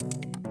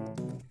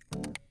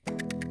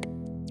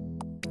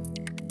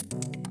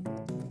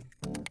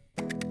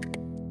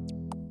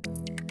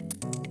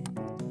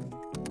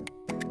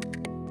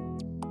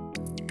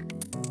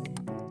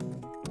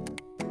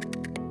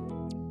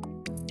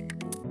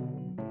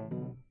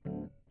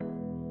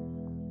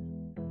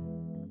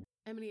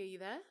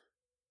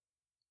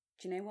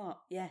Do you know what?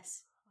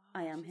 Yes,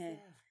 I am here.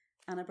 There.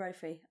 Anna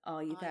Brophy,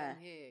 are you there? I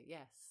am here,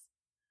 yes.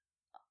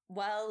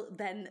 Well,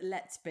 then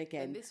let's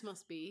begin. And this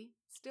must be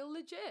still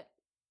legit.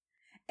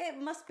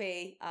 It must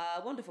be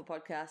a wonderful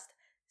podcast,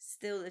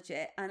 still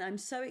legit. And I'm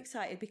so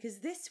excited because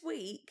this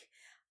week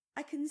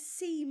I can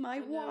see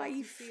my wife. I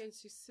can see, and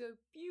she's so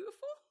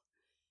beautiful.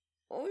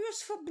 Oh, you're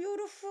so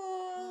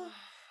beautiful.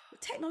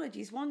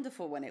 Technology is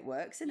wonderful when it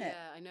works, isn't it?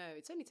 Yeah, I know.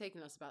 It's only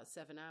taken us about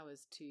 7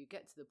 hours to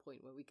get to the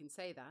point where we can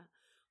say that.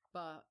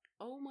 But,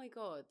 oh my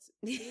God,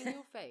 seeing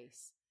your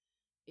face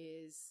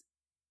is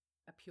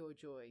a pure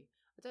joy.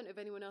 I don't know if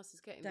anyone else is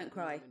getting Don't that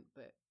cry. at the moment,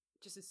 but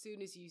just as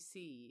soon as you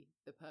see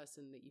the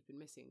person that you've been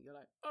missing, you're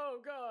like, oh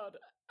God.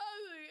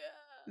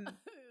 Oh,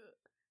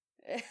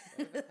 yeah.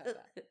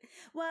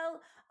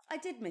 Well, I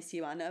did miss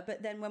you, Anna,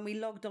 but then when we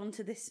logged on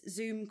to this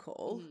Zoom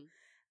call,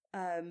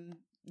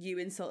 you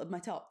insulted my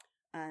top.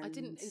 And I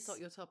didn't insult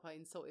your top, I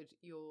insulted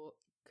your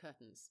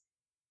curtains.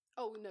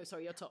 Oh, no,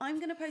 sorry, your top. I'm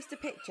going to post a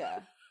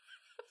picture.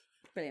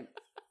 Brilliant.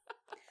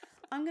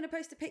 I'm going to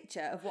post a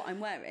picture of what I'm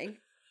wearing,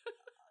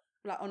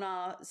 like on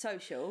our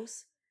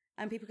socials,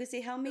 and people can see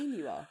how mean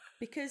you are.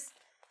 Because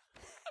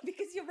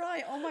you're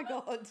right. Oh my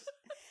God.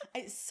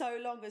 It's so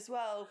long as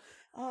well.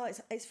 Oh,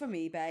 it's from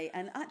eBay.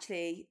 And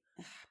actually,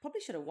 I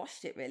probably should have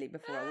washed it really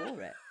before I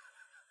wore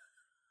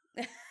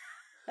it.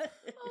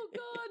 Oh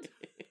God.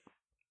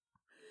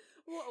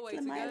 What a way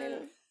to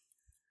go.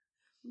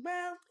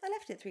 Well, I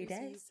left it 3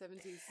 days.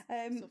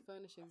 70s soft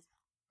furnishings.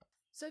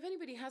 So if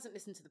anybody hasn't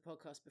listened to the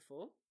podcast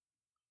before,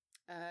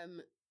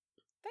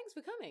 thanks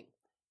for coming.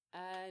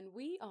 And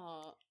we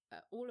are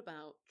all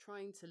about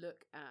trying to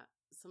look at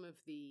some of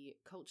the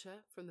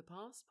culture from the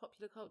past,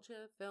 popular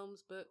culture,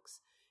 films, books,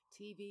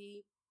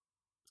 TV,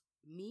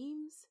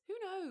 memes, who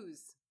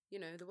knows? You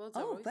know, the world's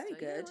our oyster. Very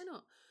good. Yeah, why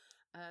not?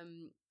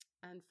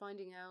 And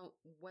finding out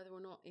whether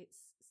or not it's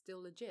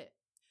still legit.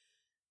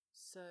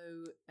 So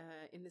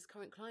in this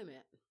current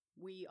climate,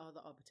 we are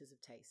the arbiters of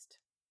taste.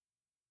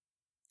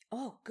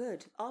 Oh,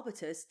 good.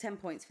 Arbiters, 10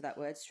 points for that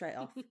word, straight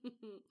off.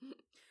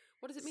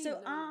 What does it mean?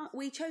 So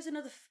we chose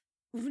another...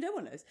 No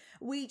one knows.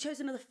 We chose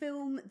another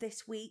film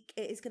this week.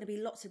 It is going to be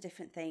lots of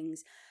different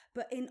things.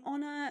 But in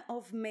honour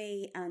of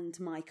me and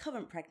my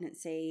current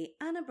pregnancy,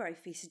 Anna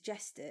Brophy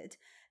suggested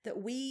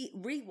that we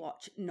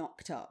rewatch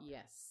Knocked Up.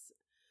 Yes.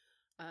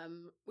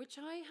 Which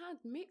I had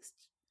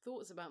mixed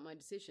thoughts about my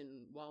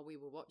decision while we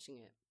were watching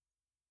it.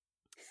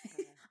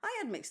 I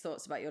had mixed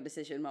thoughts about your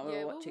decision while we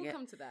were watching we'll it.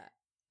 come to that.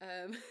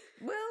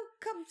 We'll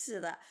come to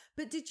that.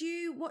 But did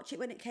you watch it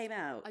when it came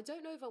out? I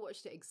don't know if I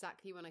watched it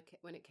exactly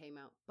when it came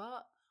out,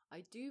 but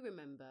I do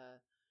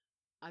remember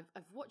I've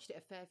watched it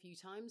a fair few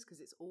times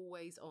because it's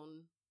always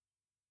on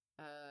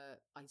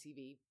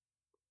ITV.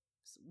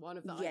 It's one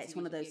of the ITV it's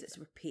one of those that's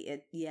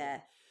repeated.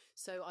 Yeah.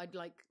 So I'd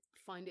like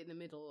find it in the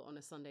middle on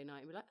a Sunday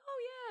night and be like, oh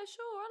yeah,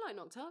 sure, I like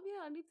Knocked Up.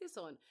 Yeah, I leave this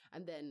on.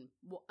 And then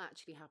what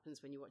actually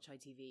happens when you watch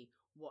ITV?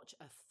 Watch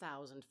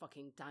 1,000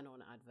 fucking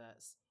Danone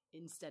adverts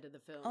instead of the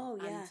film. Oh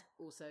yeah. And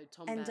also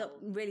Tom End Bell up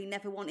really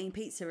never wanting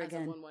pizza as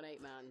again. a 118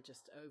 man,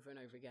 just over and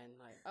over again.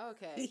 Like,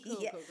 okay, cool,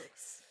 cool.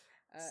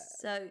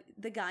 So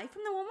the guy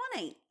from the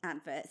 118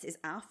 adverts is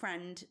our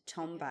friend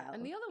Tom Bell.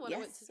 And the other one I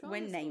went to drama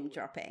when name school.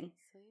 dropping.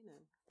 So, you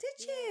know.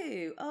 Did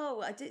you?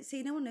 Oh, I did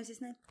see. No one knows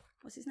his name.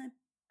 What's his name?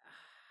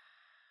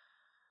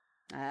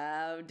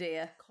 Oh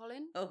dear.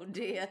 Colin? Oh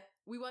dear.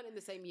 We weren't in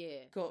the same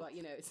year, Cool. but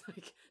you know, it's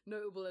like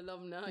notable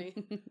alumni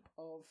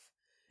of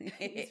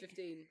East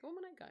 15. Go on,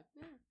 my guy.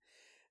 Yeah.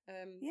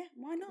 Yeah,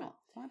 why not?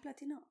 Why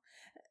bloody not?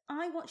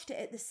 I watched it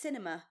at the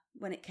cinema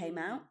when it came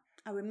out.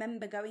 I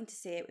remember going to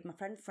see it with my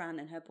friend Fran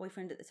and her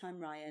boyfriend at the time,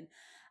 Ryan.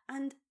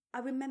 And I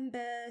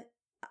remember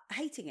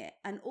hating it.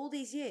 And all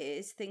these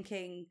years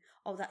thinking,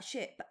 oh, that's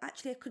shit. But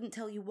actually, I couldn't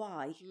tell you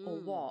why or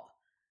what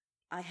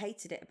I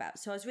hated it about.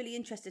 So I was really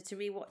interested to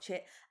rewatch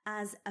it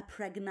as a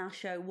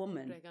pregnascio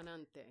woman.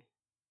 Pregnante.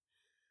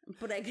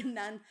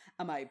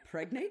 Am I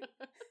pregnant?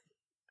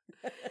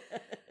 My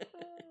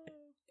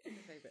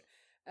favourite.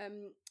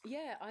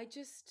 Yeah, I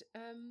just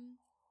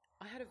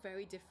I had a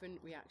very different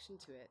reaction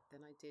to it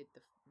than I did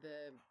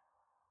the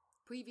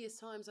previous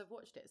times I've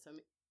watched it. So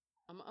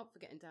I'm up for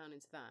getting down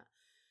into that.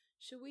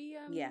 Should we?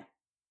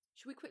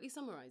 Should we quickly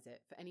summarise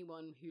it for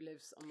anyone who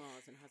lives on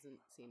Mars and hasn't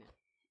seen it?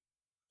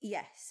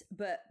 Yes,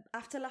 but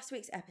after last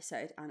week's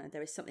episode, Anna,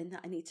 there is something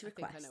that I need to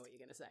request. I think I know what you're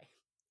going to say.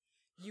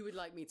 You would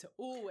like me to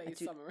always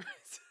summarise.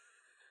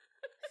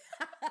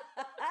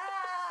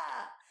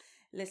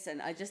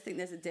 Listen, I just think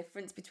there's a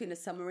difference between a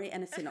summary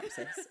and a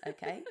synopsis,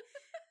 okay?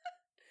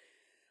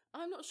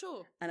 I'm not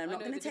sure. And I'm not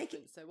going to take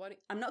it. So why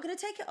I'm not going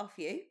to take it off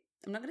you.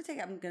 I'm not going to take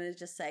it. I'm going to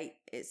just say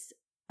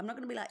I'm not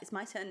going to be like, it's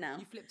my turn now.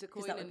 You flipped a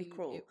coin that would be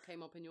cruel. It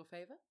came up in your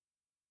favour?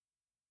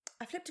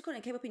 I flipped a coin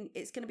and it came up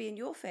it's going to be in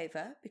your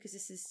favour because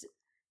this is,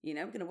 we're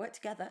going to work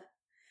together.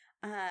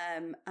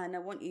 And I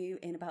want you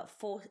in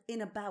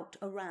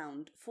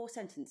around 4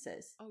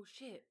 sentences. Oh,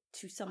 shit.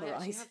 To summarise. I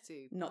actually have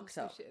to. Knocked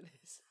Up. Shit at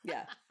this.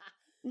 Yeah.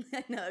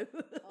 I know.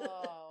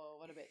 Oh,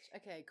 what a bitch.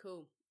 Okay,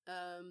 cool.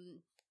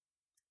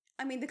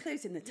 I mean, the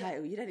clue's in the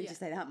title. You don't need to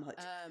say that much.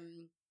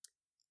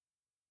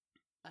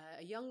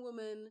 a young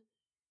woman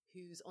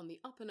who's on the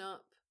up and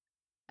up,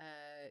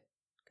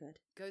 Good.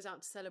 goes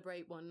out to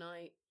celebrate one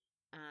night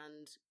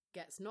and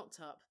gets knocked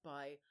up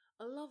by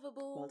a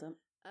lovable Well done.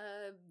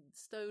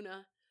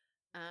 stoner,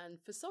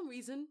 and for some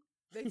reason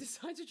they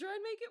decide to try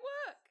and make it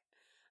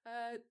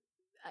work.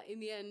 In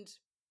the end,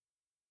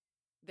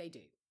 they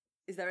do.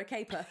 Is there a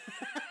caper?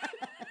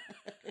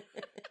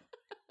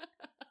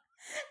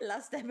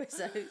 Last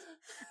episode,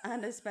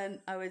 Anna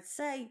spent, I would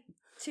say,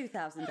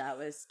 2,000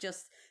 hours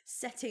just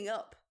setting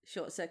up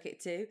Short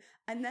Circuit 2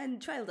 and then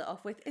trailed it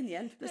off with, in the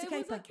end, there's a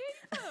caper.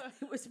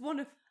 It was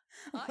one of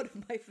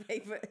my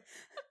favourite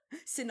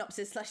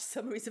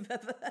synopsis/summaries I've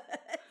ever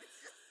heard.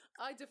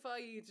 I defy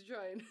you to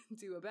try and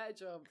do a better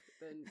job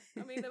than...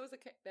 I mean, there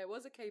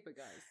was a caper,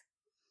 guys.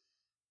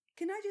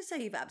 Can I just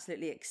say you've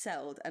absolutely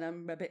excelled, and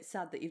I'm a bit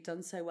sad that you've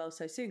done so well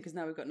so soon because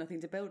now we've got nothing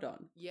to build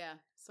on. Yeah,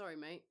 sorry,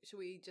 mate. Shall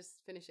we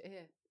just finish it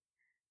here?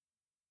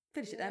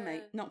 Finish it there,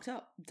 mate. Knocked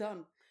up.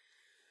 Done.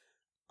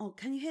 Oh,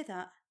 can you hear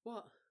that?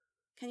 What?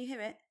 Can you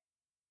hear it?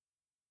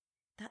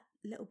 That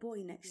little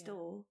boy next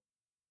door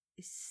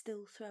is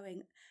still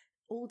throwing...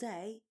 All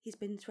day, he's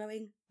been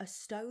throwing a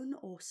stone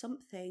or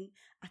something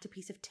at a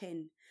piece of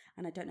tin.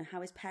 And I don't know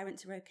how his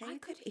parents are okay. I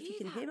could if you hear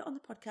can that hear it on the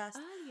podcast.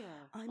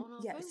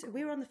 Earlier. So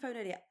we were on the phone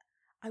earlier.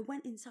 I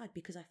went inside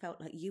because I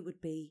felt like you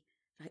would be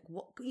like,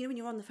 what? You know, when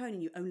you're on the phone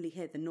and you only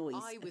hear the noise.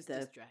 I was of the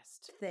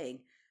distressed. Thing.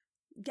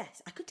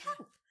 Yes, I could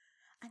tell.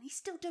 And he's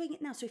still doing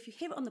it now. So if you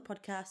hear it on the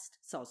podcast,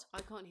 soz.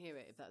 I can't hear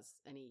it if that's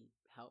any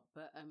help.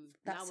 But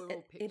now we're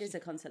all it is a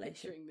consolation.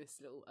 Picturing this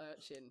little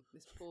urchin,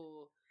 this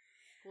poor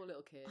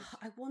little kid.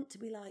 I want to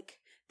be like,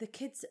 the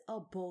kids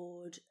are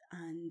bored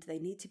and they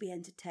need to be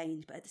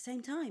entertained, but at the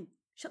same time,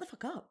 shut the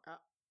fuck up.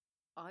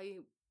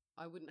 I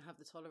wouldn't have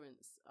the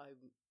tolerance. I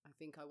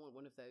think I want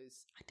one of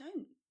those I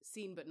don't.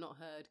 seen but not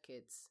heard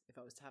kids. If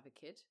I was to have a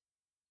kid,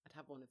 I'd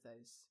have one of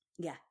those.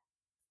 Yeah.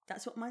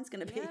 That's what mine's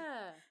going to be.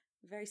 Yeah.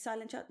 Very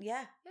silent child.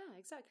 Yeah. Yeah,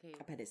 exactly.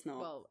 I bet it's not.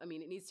 Well, I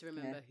mean, it needs to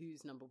remember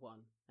who's number one.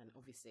 And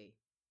obviously,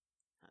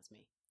 that's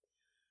me.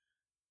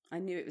 I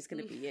knew it was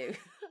going to be you.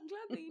 I'm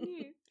glad that you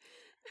knew.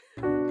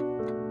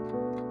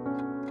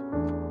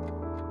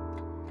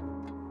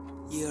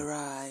 You're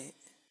right.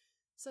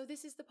 So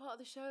this is the part of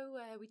the show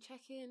where we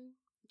check in,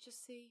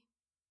 just see,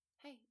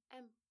 hey,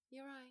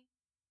 you're right.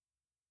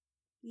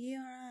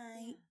 You're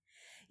right.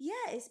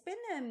 Yeah, it's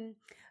been,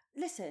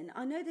 listen,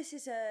 I know this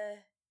is a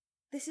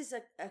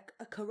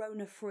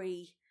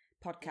corona-free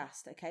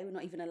podcast, okay? We're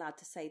not even allowed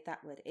to say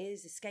that word. It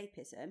is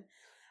escapism.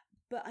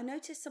 But I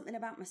noticed something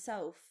about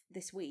myself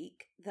this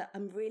week that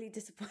I'm really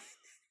disappointed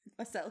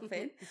myself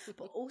in,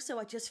 but also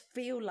I just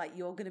feel like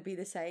you're going to be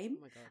the same.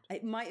 Oh my God.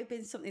 It might have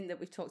been something that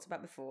we've talked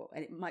about before,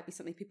 and it might be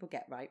something people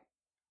get right.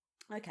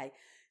 Okay,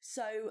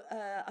 so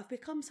I've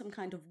become some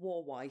kind of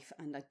war wife,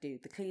 and I do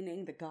the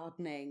cleaning, the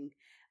gardening,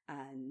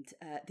 and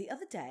the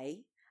other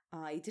day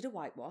I did a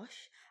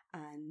whitewash,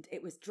 and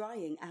it was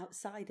drying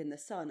outside in the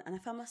sun, and I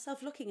found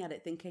myself looking at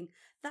it thinking,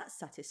 that's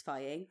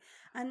satisfying,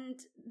 and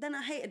then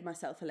I hated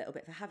myself a little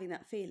bit for having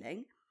that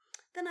feeling.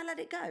 Then I let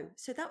it go.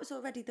 So that was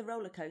already the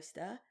roller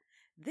coaster.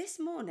 This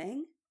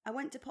morning, I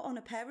went to put on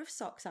a pair of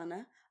socks,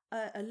 Anna.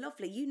 A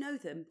lovely, you know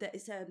them. That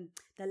is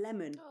the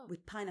lemon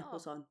with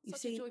pineapples on. You've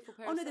such a seen? joyful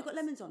pair Oh of no, they've got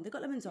socks. lemons on. They've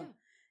got lemons on.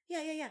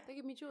 Yeah. They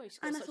give me joy. She's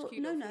got And I such thought,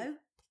 cute no, little feet.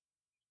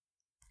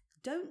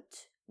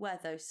 don't wear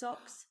those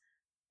socks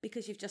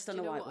because you've just done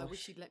Do you a know whitewash. what? I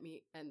wish you'd let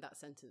me end that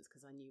sentence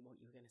because I knew what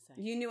you were going to say.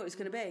 You knew what it was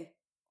going to be.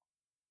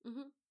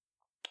 Mm-hmm.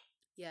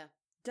 Yeah.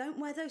 Don't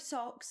wear those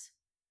socks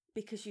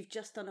because you've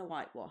just done a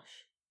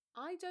whitewash.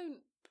 I don't.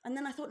 And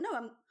then I thought, no,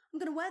 I'm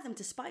going to wear them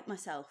to spite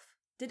myself.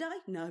 Did I?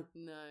 No.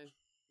 No.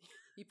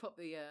 You pop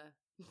the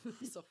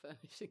soft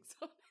furnishings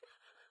on.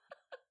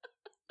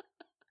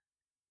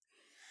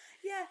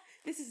 Yeah,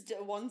 this is a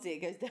onesie.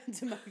 It goes down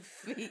to my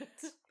feet.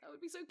 That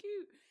would be so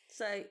cute.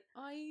 So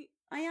I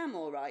am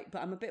all right,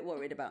 but I'm a bit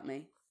worried about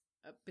me.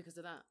 Because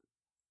of that.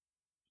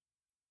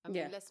 I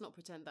mean, let's not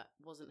pretend that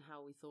wasn't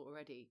how we thought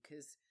already,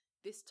 because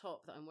this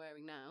top that I'm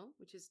wearing now,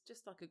 which is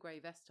just like a grey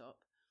vest top,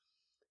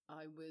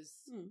 I was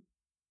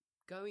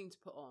going to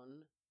put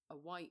on a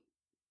white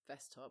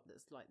vest top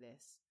that's like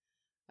this.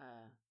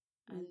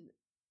 And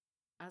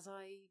as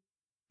I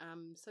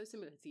am so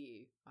similar to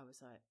you, I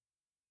was like,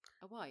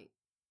 a white?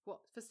 What,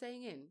 for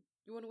staying in?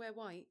 You want to wear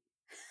white?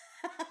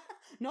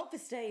 Not for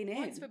staying in.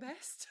 White's for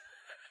best.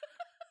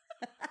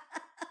 I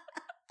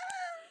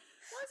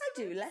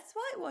do less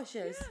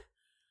whitewashers. Yeah.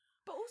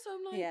 But also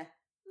I'm like,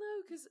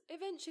 no, because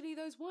eventually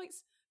those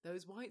whites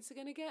are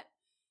going to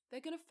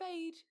they're going to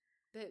fade.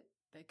 They're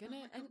going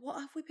to... Oh, what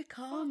have we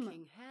become?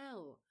 Fucking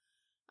hell.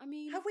 I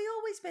mean... Have we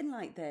always been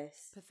like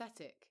this?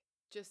 Pathetic.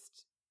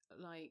 Just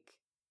like...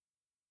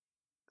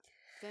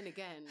 Then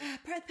again...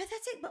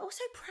 Pathetic, but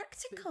also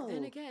practical. But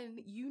then again,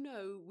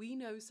 we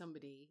know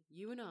somebody,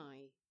 you and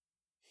I,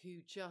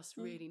 who just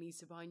really needs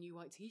to buy new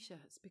white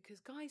t-shirts because,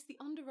 guys, the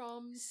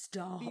underarms...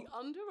 Stop. The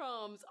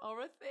underarms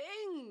are a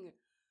thing.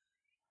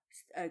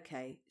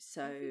 Okay,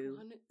 so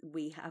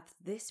we have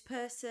this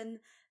person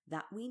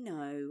that we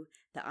know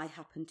that I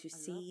happen to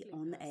see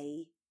on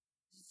a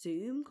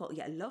Zoom call.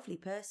 Yeah, a lovely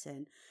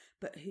person,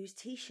 but whose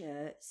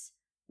T-shirts,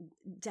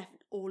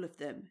 all of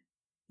them,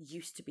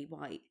 used to be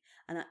white.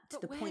 And to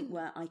But the point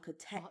when? where I could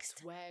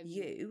text when?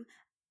 you.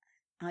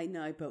 I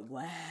know, but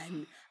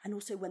when? And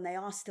also when they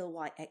are still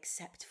white,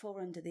 except for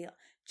under the...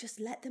 Just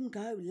let them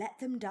go. Let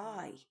them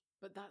die.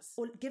 But that's...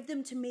 Or give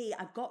them to me.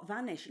 I've got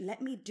Vanish.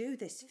 Let me do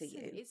this for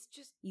you. It's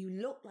just... You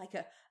look like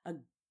a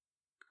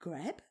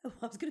greb? I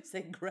was going to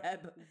say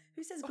greb.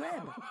 Who says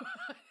greb?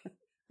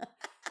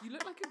 You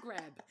look like a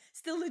grab.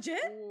 Still legit?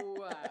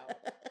 Wow.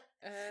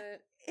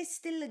 It's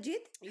still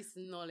legit? It's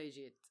not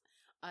legit.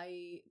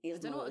 I It's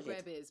don't know not what a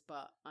legit. grab is,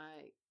 but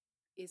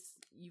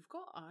you've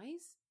got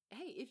eyes.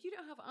 Hey, if you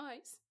don't have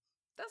eyes,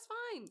 that's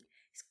fine.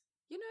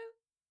 You know?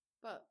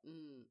 But,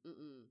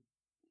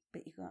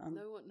 But you got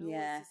no one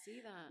yeah. wants to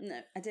see that. No,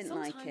 I didn't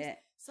like it.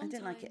 I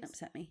didn't like it. It Sometimes-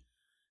 upset me.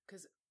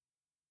 Because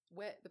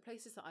where the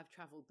places that I've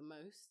travelled the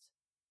most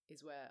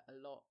is where a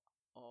lot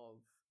of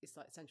it's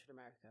like Central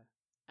America,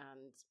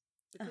 and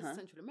because Uh-huh.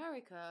 Central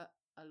America,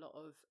 a lot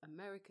of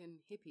American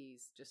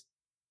hippies just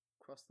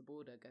cross the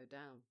border, go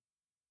down,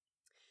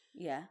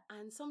 Yeah.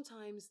 and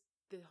sometimes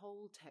the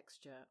whole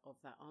texture of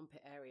that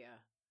armpit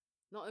area,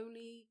 not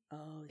only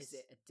Oh, is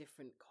it a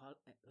different color,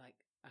 like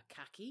a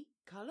khaki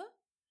color,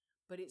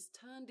 but it's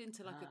turned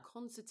into like a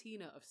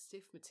concertina of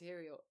stiff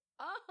material.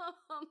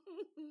 Oh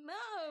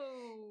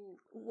no!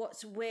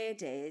 What's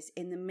weird is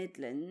in the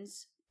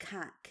Midlands,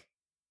 cack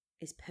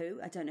is poo.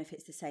 I don't know if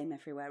it's the same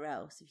everywhere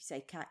else. If you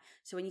say cack,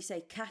 so when you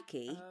say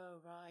khaki, Oh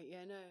right,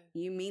 yeah, no.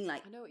 you mean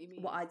like I know what you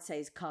mean. what I'd say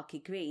is khaki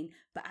green,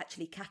 but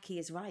actually khaki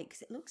is right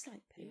because it looks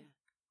like poo. Yeah.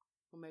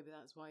 Well, maybe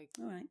that's why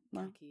All right,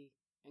 well, khaki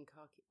and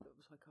khaki.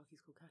 That's why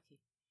khaki's called khaki.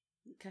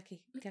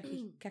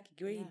 khaki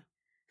green,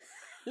 Yeah.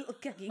 little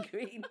khaki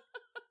green.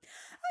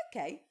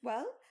 Okay,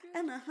 well, Good.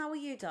 Emma, how are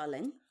you,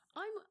 darling?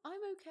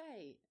 I'm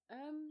okay.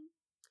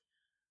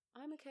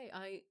 I'm okay.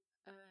 I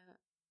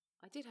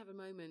did have a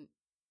moment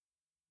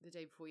the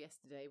day before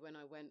yesterday when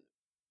I went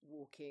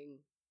walking,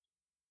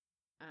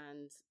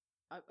 and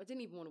I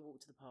didn't even want to walk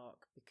to the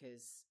park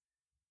because,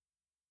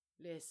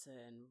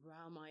 listen,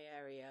 around my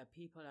area,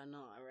 people are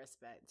not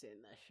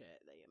respecting the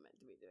shit that you're meant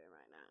to be doing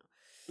right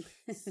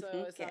now.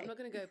 So it's like, I'm not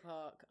going to go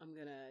park. I'm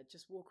going to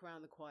just walk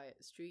around the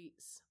quiet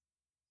streets,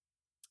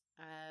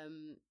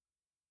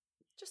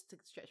 just to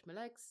stretch my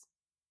legs.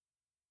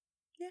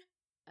 Yeah.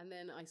 And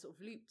then I sort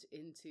of looped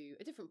into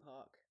a different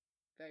park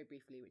very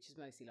briefly, which is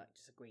mostly like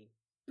just a green.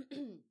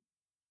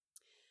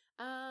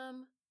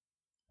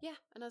 Yeah,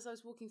 and as I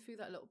was walking through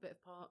that little bit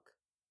of park,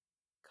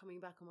 coming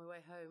back on my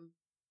way home,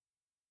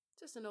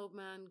 just an old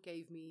man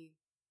gave me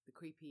the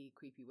creepy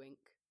wink.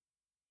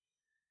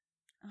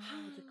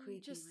 Oh, the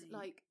creepy Just wink.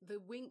 like the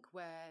wink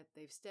where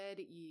they've stared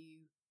at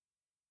you.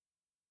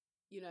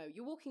 You know,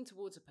 you're walking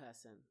towards a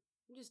person.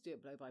 You just do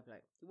it blow by blow.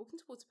 You're walking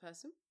towards a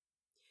person.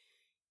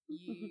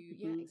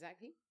 Yeah,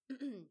 exactly.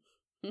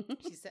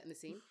 She's setting the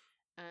scene.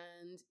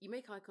 And you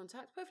make eye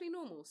contact. Perfectly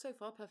normal. So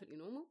far, perfectly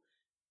normal.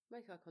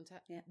 Make eye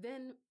contact. Yeah.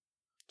 Then...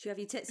 Do you have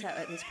your tits out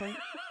at this point?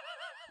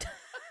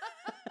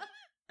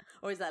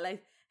 Or is that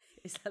later?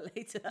 Is that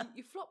later?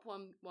 You flop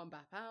one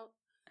bap out.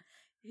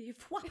 You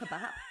flop a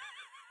bap.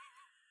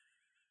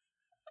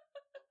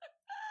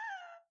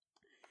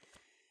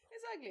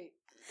 Exactly.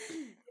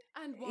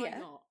 And why Yeah.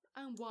 not?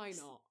 And why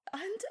not?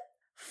 And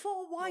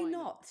for why Why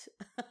not?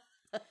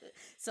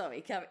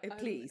 Sorry,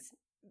 please.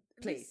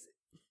 Please.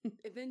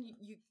 Then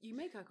you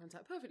make eye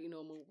contact, perfectly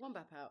normal, one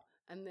bap out,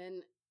 and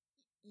then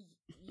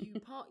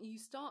you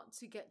start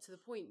to get to the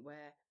point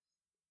where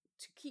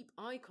to keep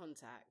eye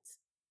contact,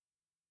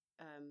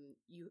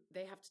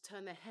 they have to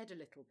turn their head a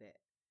little bit.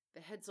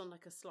 Their head's on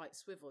like a slight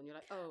swivel, and you're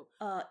like,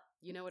 oh,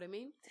 you know what I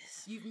mean?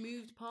 You've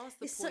moved past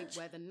the point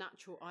where the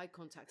natural eye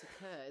contact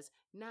occurs.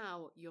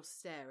 Now you're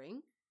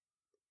staring.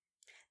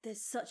 There's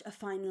such a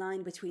fine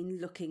line between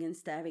looking and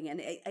staring, and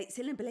it's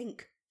in a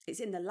blink. It's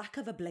in the lack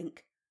of a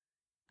blink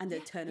and a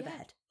turn of the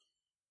head.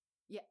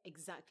 Yeah,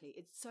 exactly.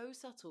 It's so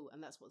subtle,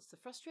 and that's what's the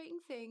frustrating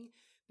thing,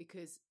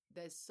 because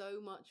there's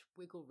so much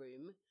wiggle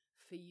room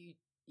for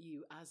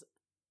you as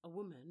a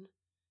woman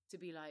to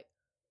be like,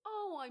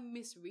 oh, I'm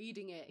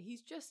misreading it. He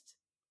just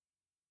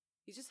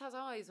has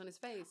eyes on his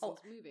face. Oh, and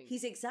he's moving.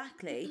 He's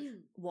exactly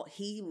what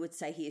he would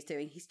say he is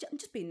doing. I'm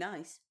just being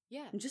nice.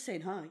 Yeah. I'm just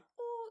saying hi. Or,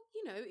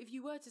 if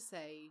you were to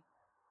say,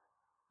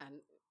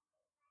 and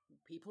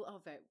people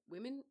are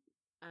women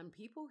and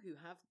people who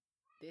have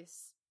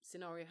this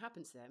scenario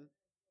happen to them,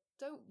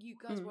 don't you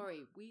guys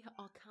worry. We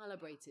are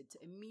calibrated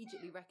to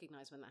immediately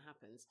recognize when that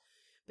happens.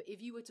 But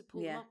if you were to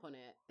pull them up on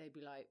it, they'd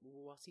be like,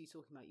 what are you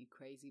talking about, you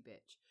crazy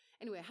bitch?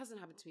 Anyway, it hasn't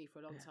happened to me for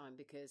a long time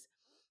because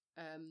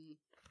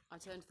I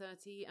turned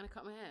 30 and I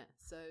cut my hair.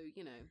 So,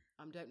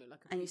 I don't look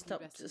like a... And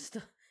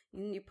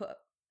you you put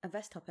a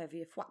vest top over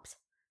your flaps.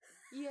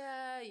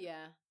 Yeah.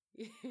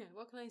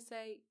 What can I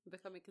say? I'm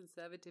becoming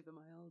conservative in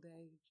my old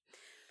age.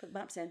 Put the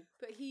maps in.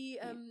 But he,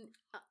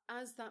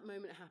 as that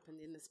moment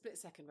happened in the split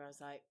second where I was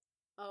like,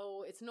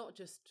 oh, it's not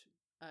just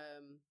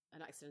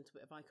an accidental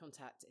bit of eye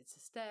contact, it's a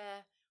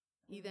stare.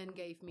 He then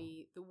gave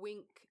me the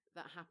wink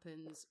that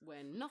happens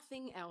when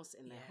nothing else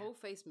in their whole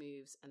face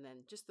moves, and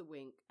then just the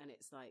wink, and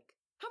it's like,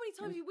 how many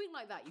times do you wink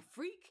like that, you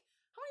freak?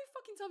 How many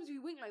fucking times do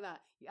you wink like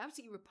that? You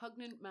absolutely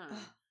repugnant man.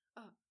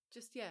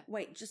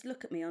 Wait, just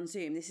look at me on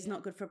Zoom. This is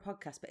not good for a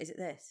podcast, but is it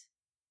this?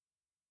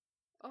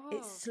 Oh,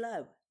 It's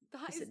slow.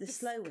 that Is is it the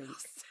slow wink?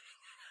 disgusting.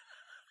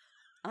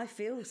 I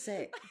feel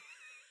sick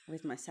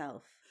with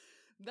myself.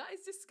 That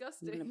is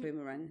disgusting. I'm gonna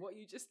boomerang. What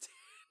you just did.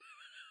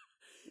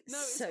 No,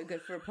 it's so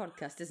good for a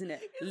podcast, isn't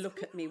it?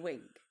 Look at me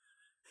wink.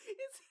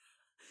 It's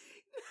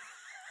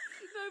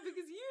no,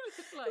 because you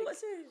look like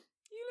What's it?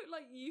 you look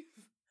like you've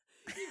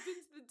been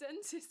to the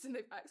dentist and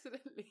they've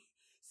accidentally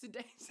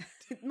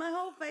sedated My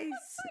whole face.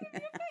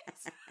 your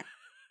face.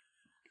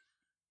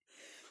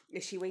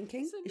 Is she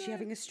winking? So Is she no,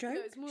 having a stroke?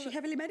 no, it's more Is she like-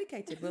 heavily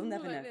medicated? We'll More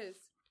never know. like this.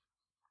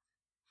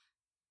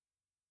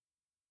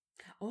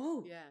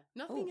 Oh, Yeah,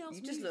 nothing else.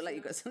 You just moves look like in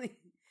you've that- got something.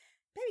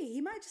 Baby,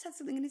 he might have just had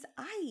something in his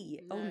eye.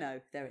 Oh no,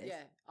 there it is.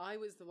 Yeah, I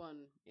was the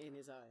one in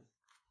his eye.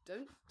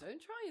 Don't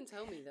try and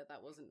tell me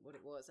that wasn't what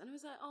it was. And I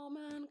was like, oh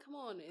man, come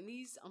on! In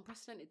these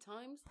unprecedented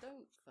times,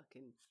 don't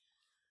fucking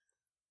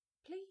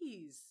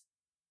please.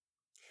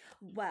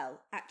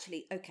 Well,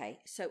 actually, okay.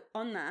 So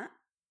on that,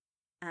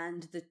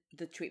 and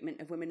the treatment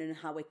of women and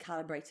how we're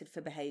calibrated for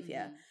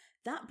behaviour, Mhm.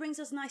 that brings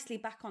us nicely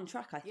back on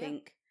track, I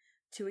think,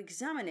 to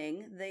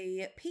examining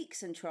the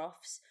peaks and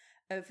troughs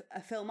of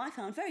a film I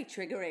found very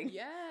triggering.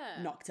 Yeah.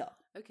 Knocked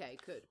Up. Okay,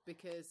 good.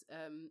 Because,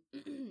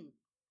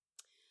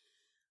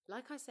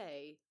 like I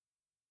say,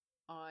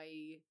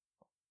 I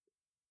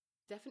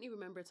definitely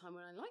remember a time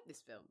when I liked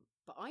this film,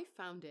 but I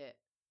found it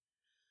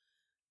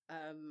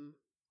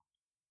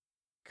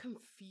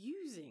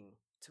confusing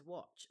to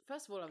watch.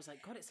 First of all, I was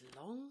like, God, it's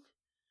long.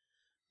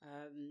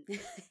 Do you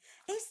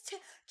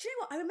know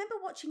what? I remember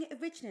watching it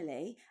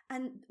originally,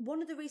 and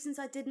one of the reasons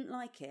I didn't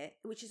like it,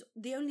 which is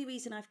the only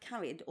reason I've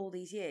carried all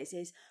these years,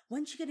 is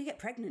when's she going to get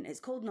pregnant? It's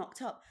called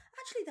Knocked Up.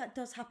 Actually, that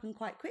does happen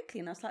quite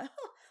quickly, and I was like,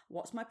 oh,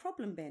 what's my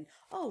problem been?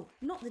 Oh,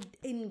 not the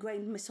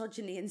ingrained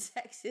misogyny and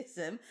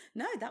sexism.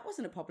 No, that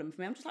wasn't a problem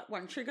for me. I'm just like,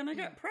 when's she going to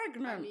get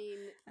pregnant? I mean,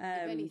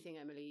 if anything,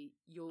 Emily,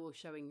 you're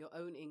showing your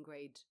own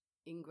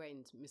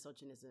ingrained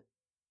misogynism.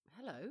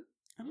 Hello?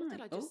 What did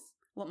I just...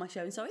 What am I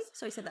showing? Sorry,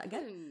 say that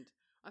again. happened?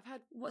 I've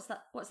had... What's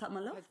that, my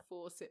love? I've had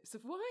 4 sips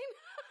of wine.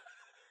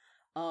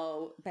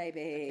 Oh, baby.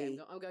 Okay,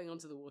 I'm going on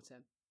to the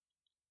water.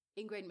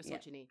 Ingrained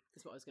misogyny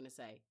is what I was going to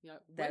say. You know,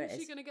 when's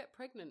she going to get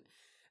pregnant?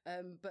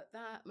 But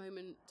that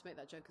moment to make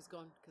that joke is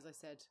gone because I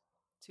said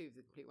 2 of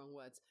the complete wrong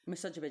words.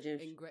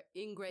 Misogyny.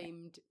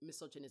 Ingrained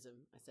misogynism,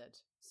 I said.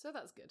 So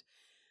that's good.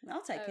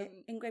 I'll take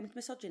it. Ingrained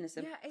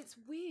misogynism. Yeah, it's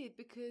weird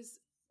because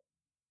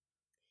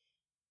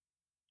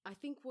I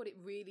think what it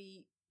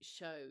really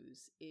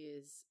shows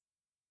is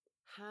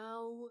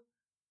how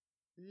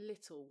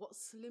little, what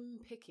slim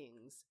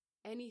pickings,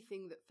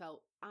 anything that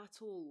felt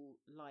at all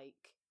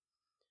like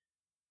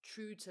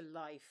true to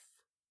life.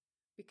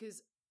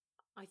 Because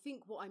I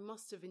think what I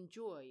must have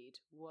enjoyed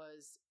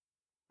was,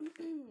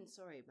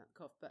 sorry about the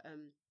cough, but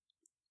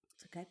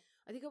It's okay.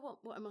 I think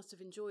what I must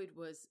have enjoyed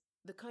was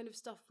the kind of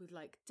stuff with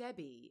like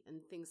Debbie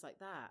and things like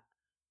that,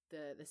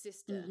 the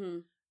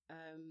sister,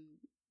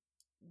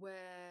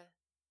 where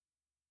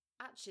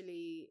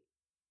actually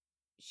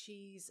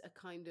she's a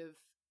kind of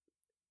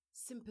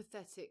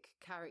sympathetic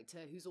character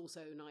who's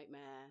also a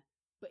nightmare,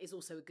 but is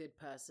also a good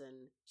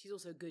person. She's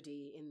also a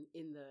goodie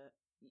in the,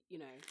 you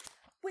know.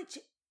 Which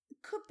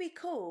could be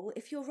cool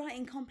if you're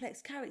writing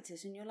complex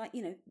characters and you're like,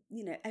 you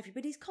know,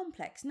 everybody's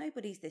complex.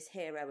 Nobody's this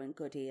hero and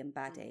goodie and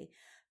baddie.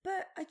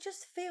 But I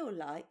just feel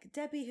like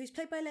Debbie, who's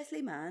played by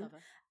Leslie Mann,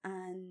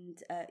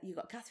 and you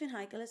got Katherine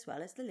Heigl as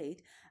well as the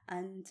lead,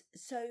 and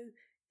so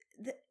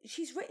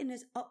she's written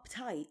as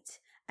uptight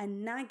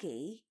and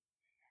naggy.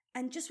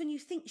 And just when you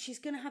think she's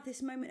going to have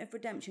this moment of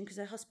redemption because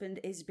her husband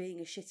is being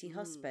a shitty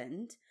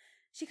husband,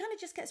 she kind of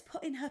just gets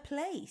put in her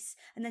place.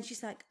 And then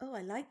she's like, oh,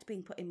 I liked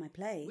being put in my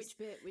place. Which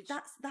bit?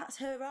 That's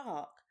her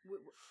arc.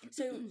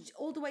 So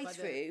all the way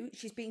through,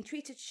 she's being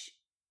treated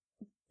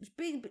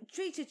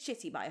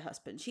shitty by her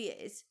husband. She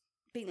is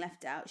being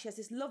left out. She has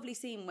this lovely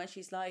scene where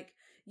she's like,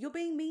 you're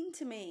being mean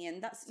to me.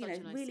 And that's, Such a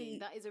nice really scene.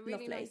 That is a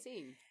really lovely. nice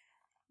scene.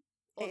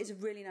 It is a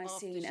really nice After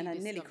scene. she And I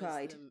nearly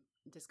cried.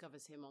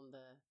 Discovers him on the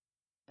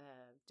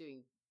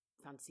doing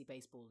fantasy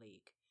baseball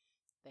league.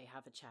 They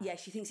have a chat. Yeah,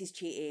 she thinks he's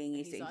cheating.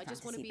 He's doing like, I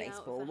just want to fantasy be out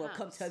of baseball. the We'll house.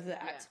 come to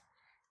that.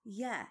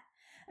 Yeah.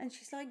 And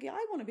she's like, yeah,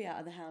 I want to be out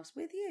of the house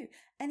with you.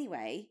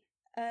 Anyway,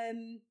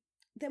 then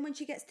when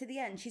she gets to the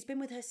end, she's been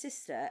with her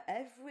sister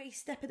every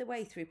step of the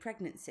way through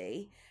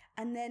pregnancy.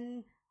 And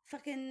then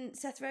fucking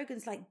Seth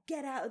Rogen's like,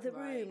 get out of the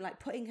room, like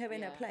putting her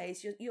in her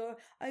place. You're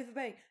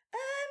overbearing.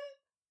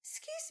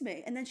 Excuse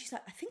me. And then she's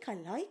like, I think I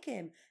like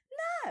him.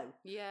 No.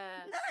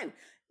 Yeah. No.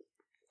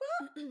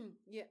 What?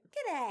 Yeah.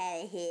 Get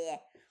out of here.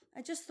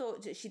 I just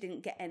thought that she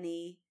didn't get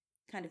any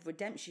kind of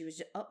redemption. She was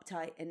just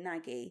uptight and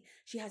naggy.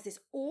 She has this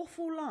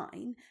awful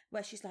line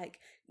where she's like,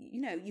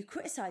 you know, you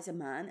criticise a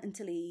man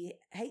until he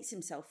hates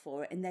himself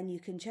for it and then you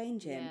can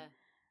change him. Yeah.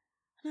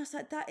 And I was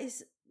like, that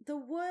is the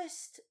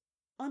worst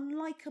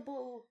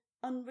unlikable,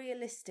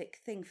 unrealistic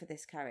thing for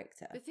this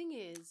character. The thing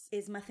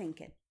is my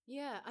thinking.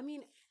 yeah, I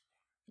mean,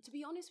 to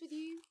be honest with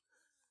you,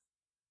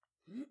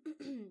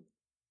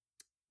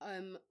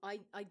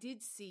 I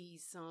did see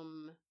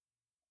some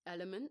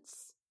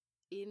elements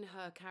in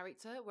her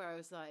character where I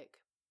was like,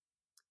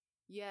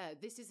 yeah,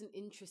 this is an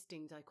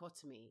interesting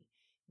dichotomy.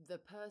 The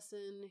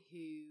person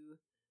who,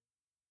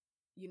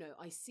 you know,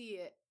 I see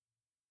it,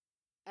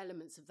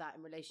 elements of that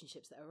in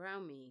relationships that are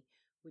around me,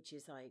 which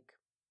is like,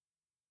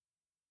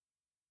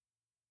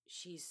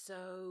 she's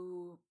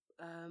so,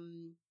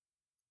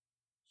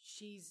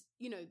 she's,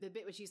 you know, the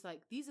bit where she's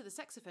like, these are the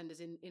sex offenders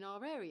in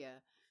our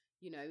area.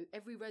 You know,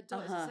 every red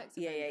dot is a sex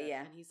offender.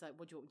 Yeah. And he's like,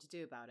 what do you want me to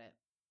do about it?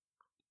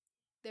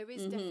 There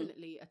is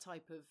definitely a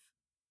type of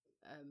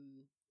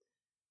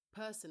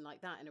person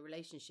like that in a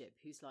relationship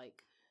who's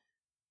like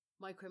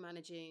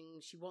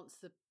micromanaging. She wants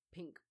the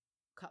pink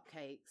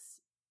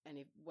cupcakes, and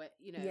if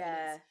you know,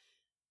 yeah,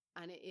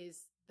 and it is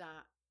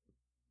that.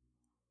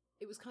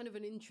 It was kind of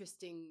an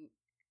interesting.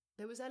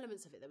 There was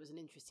elements of it. There was an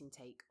interesting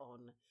take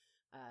on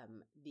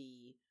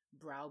the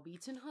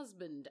browbeaten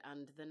husband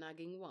and the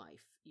nagging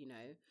wife. You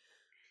know.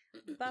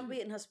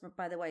 Browbeaten husband,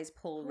 by the way, is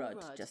Paul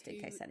Rudd, just in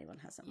who, case anyone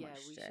hasn't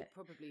watched it. Yeah, we should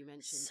probably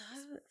mention. So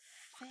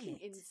fucking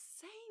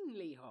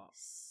insanely hot.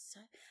 So,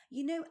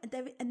 you know,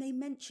 they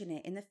mention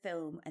it in the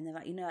film, and they're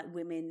like, you know, like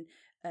women,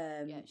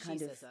 kind of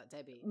says that,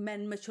 Debbie.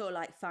 Men mature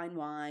like fine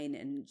wine,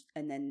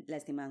 and then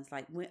Leslie Mann's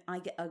like, I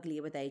get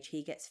uglier with age,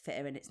 he gets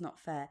fitter, and it's not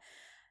fair.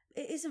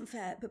 It isn't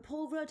fair, but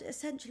Paul Rudd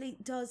essentially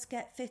does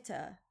get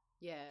fitter.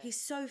 Yeah, he's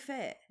so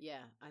fit.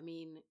 Yeah, I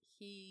mean,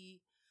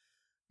 he.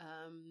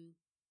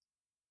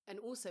 And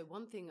also,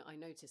 one thing I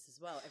noticed as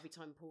well, every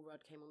time Paul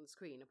Rudd came on the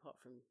screen, apart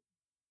from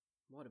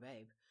what a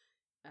babe,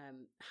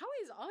 how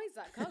is his eyes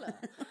that colour?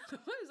 How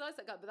is his eyes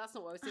that colour? But that's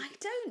not what I was thinking. I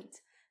don't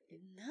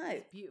know.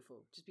 He's beautiful,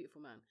 just beautiful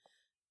man.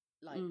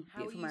 Like,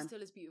 how are you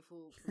still as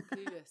beautiful from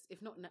Clueless?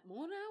 If not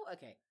more now?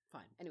 Okay,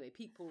 fine. Anyway,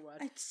 Pete Paul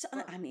Rudd.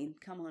 I mean,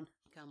 come on.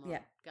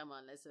 Yeah. Come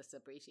on, let's just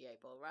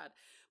appreciate Paul Rudd.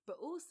 But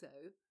also,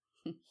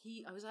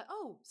 I was like,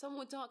 oh, someone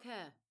with dark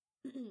hair.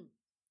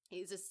 It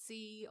is a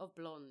sea of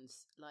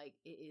blondes. Like,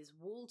 it is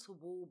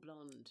wall-to-wall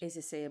blonde. It's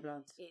a sea of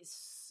blondes.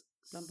 It's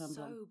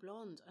blonde.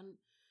 blonde.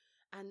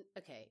 And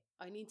okay,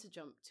 I need to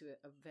jump to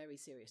a very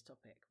serious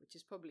topic, which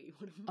is probably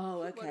one of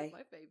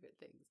my favourite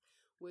things,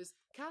 was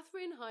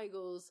Katherine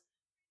Heigl's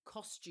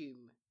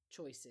costume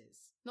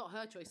choices. Not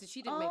her choices.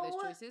 She didn't make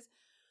those choices.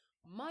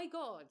 My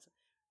God,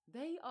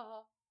 they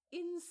are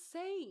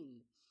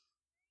insane.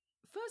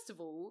 First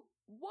of all,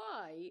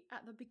 why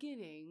at the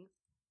beginning...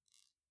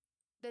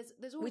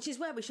 There's all... Which is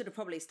where we should have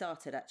probably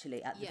started,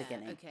 actually, at the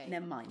beginning. Okay.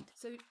 Never mind.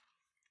 So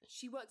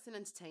she works in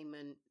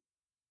entertainment.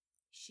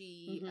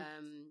 She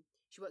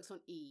works on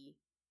E,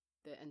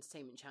 the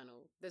entertainment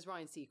channel. There's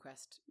Ryan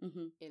Seacrest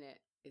in it.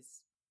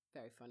 It's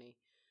very funny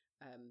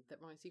that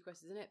Ryan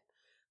Seacrest is in it.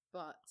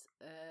 But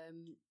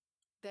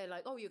they're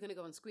like, oh, you're going to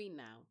go on screen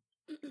now.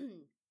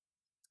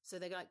 So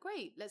they're like,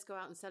 great, let's go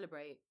out and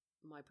celebrate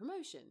my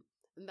promotion.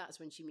 And that's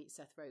when she meets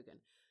Seth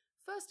Rogen.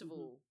 First of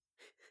all...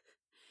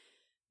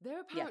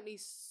 They're apparently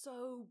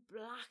so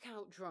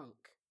blackout drunk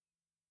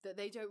that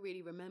they don't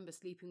really remember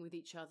sleeping with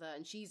each other.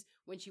 And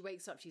when she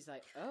wakes up, she's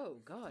like, oh,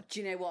 God. Do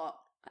you know what?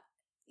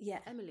 Yeah.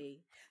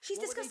 Emily. She's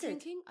disgusted.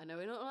 Drinking? I know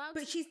we're not allowed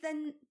But she's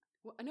then...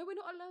 I know we're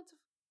not allowed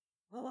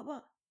to...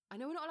 What? I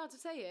know we're not allowed to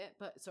say it,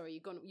 but sorry,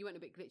 you went a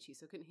bit glitchy,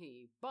 so I couldn't hear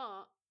you.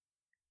 But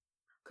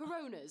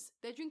Coronas.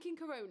 They're drinking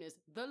Coronas.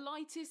 The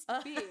lightest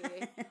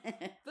beer.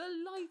 The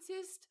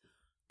lightest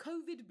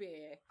COVID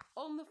beer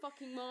on the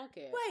fucking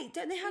market. Wait,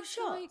 don't they have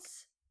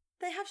shots?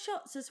 They have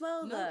shots as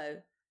well,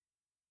 though.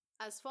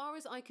 As far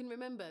as I can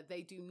remember,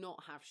 they do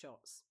not have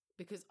shots.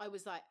 Because I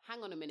was like,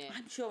 hang on a minute.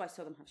 I'm sure I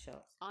saw them have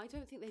shots. I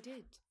don't think they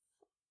did.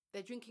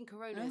 They're drinking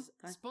Coronas,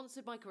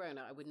 sponsored by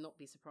Corona. I would not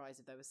be surprised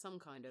if there was some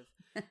kind of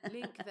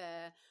link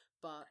there.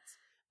 But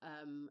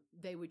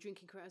they were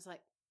drinking Corona. I was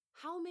like,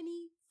 how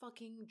many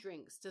fucking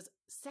drinks does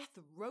Seth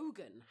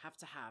Rogen have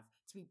to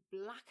be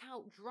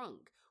blackout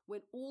drunk when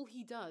all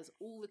he does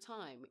all the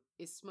time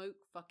is smoke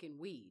fucking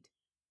weed?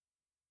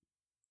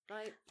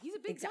 Like, he's a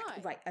big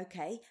guy. Right,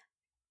 okay.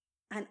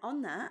 And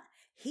on that,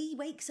 he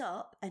wakes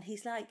up and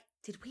he's like,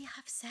 did we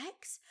have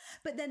sex?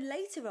 But then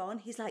later on,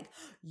 he's like,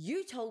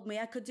 you told me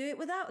I could do it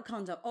without a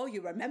condom. Oh,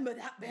 you remember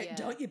that bit,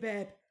 don't you,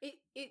 babe?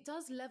 It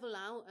does level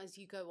out as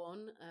you go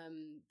on.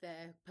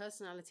 Their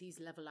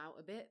personalities level out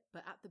a bit.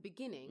 But at the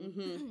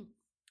beginning,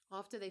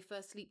 after they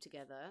first sleep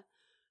together,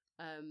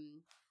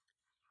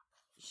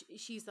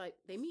 she's like,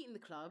 they meet in the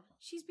club.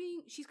 She's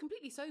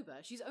completely sober.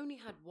 She's only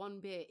had one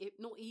beer,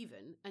 not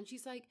even. And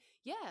she's like,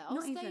 yeah,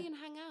 I'll stay and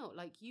hang out.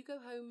 Like, you go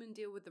home and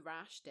deal with the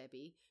rash,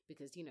 Debbie,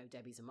 because, you know,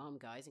 Debbie's a mom,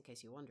 guys, in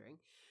case you're wondering.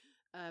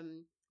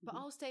 But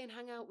I'll stay and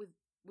hang out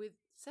with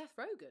Seth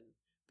Rogen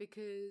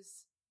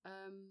because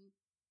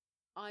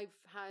I've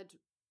had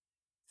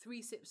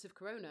 3 sips of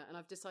Corona and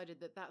I've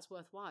decided that that's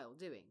worthwhile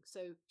doing.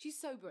 So she's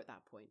sober at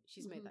that point.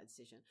 She's made that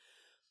decision.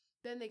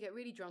 Then they get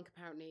really drunk,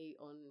 apparently,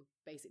 on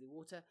basically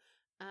water.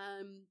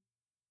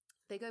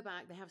 They go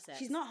back, they have sex.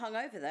 She's not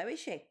hungover though, is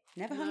she?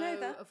 Never hungover.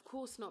 No, of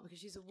course not, because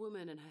she's a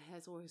woman and her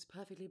hair's always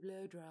perfectly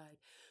blow-dried.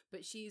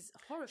 But she's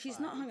horrified. She's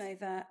not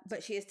hungover,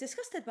 but she is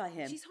disgusted by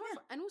him. She's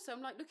horrified. And also,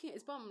 I'm like looking at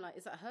his bum, I'm like,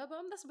 is that her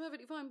bum? That's a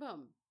perfectly fine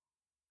bum.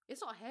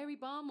 It's not a hairy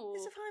bum or...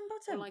 It's a fine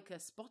bottom. Or like a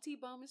spotty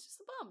bum. It's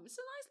just a bum. It's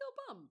a nice little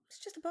bum. It's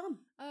just a bum.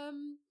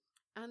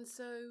 And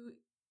so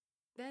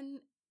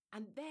then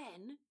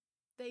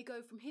they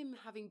go from him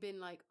having been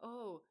like,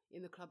 oh,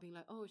 in the club being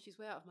like, oh, she's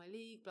way out of my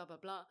league, blah, blah,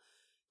 blah,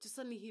 to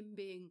suddenly him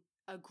being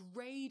a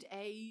grade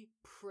A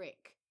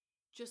prick.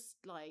 Just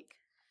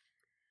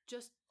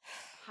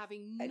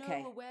having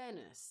no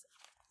awareness.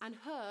 And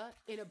her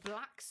in a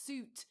black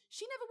suit.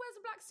 She never wears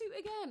a black suit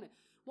again.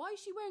 Why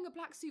is she wearing a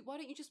black suit? Why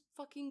don't you just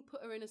fucking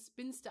put her in a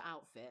spinster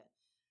outfit?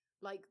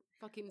 Like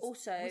fucking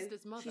also,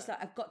 Worcester's mother. She's like,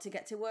 I've got to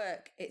get to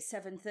work. It's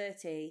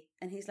 7:30.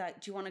 And he's like,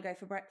 do you want to go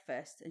for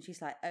breakfast? And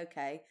she's like,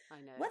 okay. I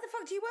know. Where the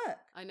fuck do you work?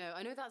 I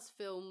know that's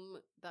film.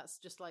 That's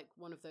just like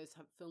one of those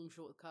film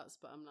shortcuts.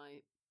 But I'm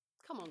like,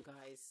 come on,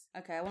 guys.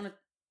 Okay,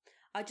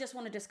 I just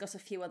want to discuss a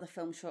few other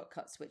film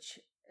shortcuts which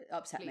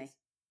upset me.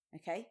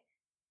 Okay?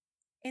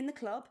 In the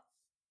club,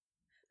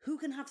 who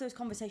can have those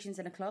conversations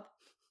in a club?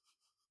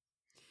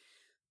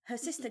 Her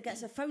sister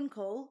gets a phone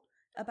call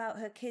about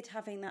her kid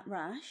having that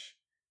rash.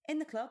 In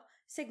the club,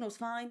 signal's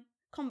fine,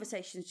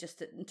 conversation's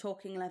just at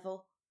talking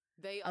level.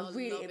 They are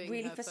loving it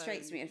really her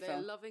frustrates phone. me in They're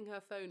film. loving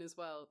her phone as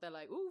well. They're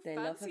like, ooh, They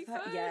fancy love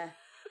her phone. Yeah.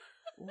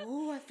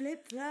 Ooh, a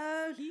flip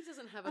phone. He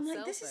doesn't have a I'm cell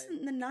like, this phone.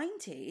 isn't the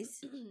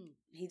 90s.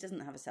 He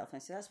doesn't have a cell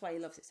phone, so that's why he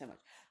loves it so much.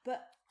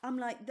 But I'm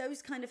like,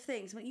 those kind of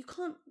things. Like,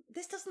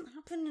 this doesn't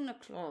happen in a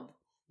club.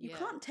 You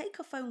can't take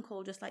a phone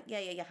call just like, yeah,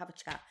 have a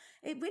chat.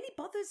 It really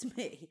bothers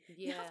me.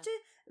 Yeah. You have to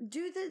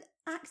do the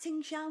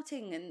acting,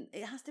 shouting, and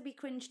it has to be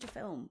cringe to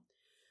film.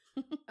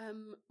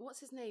 What's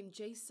his name?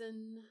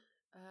 Jason,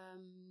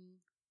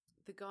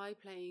 the guy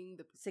playing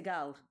the...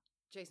 Seagal.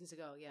 Jason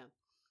Seagal, yeah.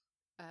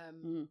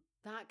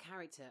 That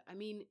character. I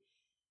mean,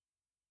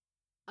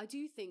 I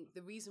do think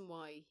the reason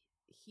why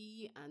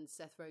he and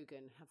Seth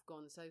Rogen have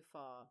gone so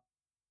far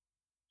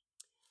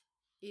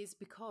is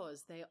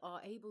because they are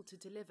able to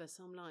deliver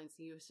some lines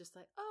and you're just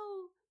like,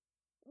 oh,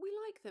 we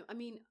like them. I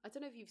mean, I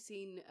don't know if you've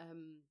seen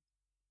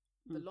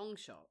The Long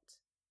Shot,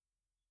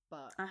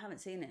 but I haven't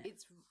seen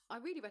it. I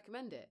really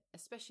recommend it,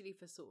 especially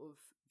for sort of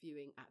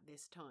viewing at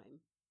this time.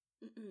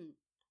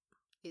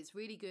 It's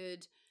really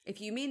good. If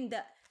you mean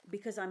that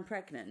because I'm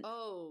pregnant.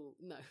 Oh,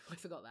 no, I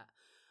forgot that.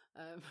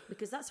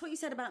 Because that's what you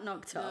said about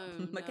Knocked Up,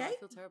 okay? I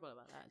feel terrible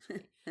about that,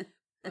 actually.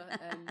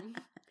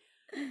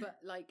 But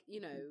like, you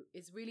know,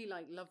 it's really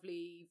like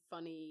lovely,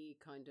 funny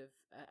kind of...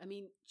 I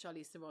mean,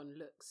 Charlize Theron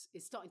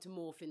is starting to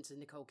morph into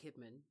Nicole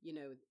Kidman. You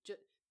know,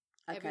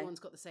 everyone's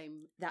got the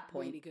same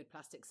really good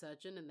plastic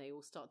surgeon and they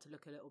all start to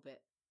look a little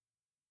bit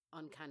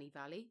uncanny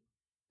valley.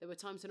 There were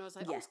times when I was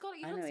like, oh,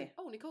 Scarlett Johansson.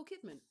 Oh, Nicole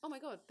Kidman. Oh my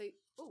God.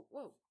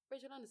 Whoa,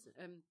 Rachel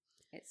Aniston.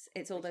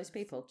 It's all those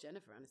people.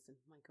 Jennifer Aniston.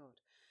 My God.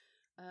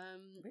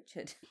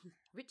 Richard.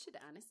 Richard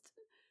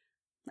Aniston?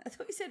 I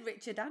thought you said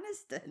Richard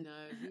Aniston.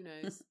 No, who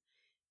knows?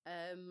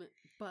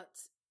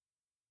 But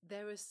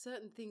there are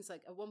certain things,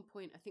 like at one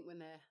point, I think when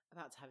they're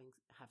about to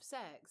have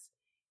sex,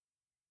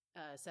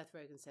 Seth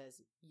Rogen says,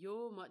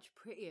 "You're much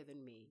prettier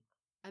than me."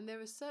 And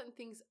there are certain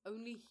things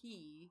only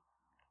he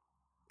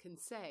can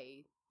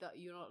say that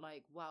you're not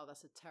like, wow,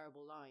 that's a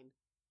terrible line.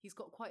 He's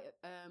got quite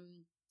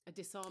a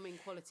disarming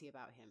quality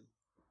about him.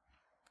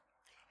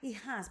 He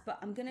has, but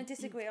I'm going to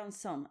disagree on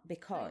some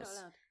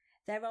because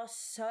there are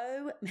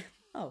so...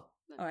 Oh,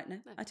 no, all right, no,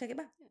 I take it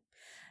back. Yeah.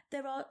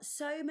 There are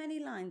so many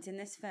lines in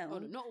this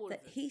film not all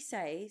that he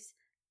says,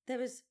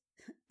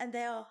 and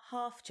they are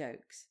half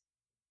jokes.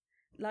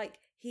 Like,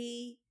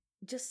 he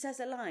just says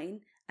a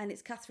line and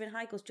it's Katherine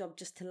Heigl's job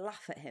just to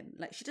laugh at him.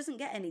 Like, she doesn't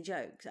get any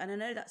jokes. And I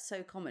know that's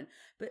so common,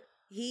 but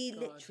he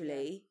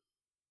literally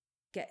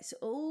gets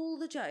all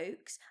the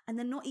jokes and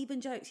they're not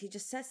even jokes. He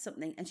just says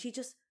something and she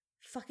just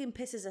fucking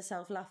pisses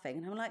herself laughing.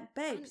 And I'm like,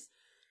 babes,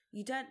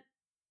 you don't...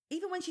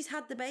 Even when she's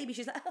had the baby,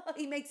 she's like, oh,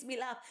 he makes me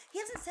laugh. He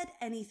hasn't said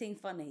anything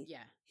funny.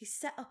 Yeah. He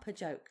set up a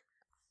joke.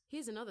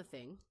 Here's another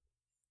thing.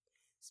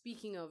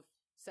 Speaking of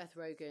Seth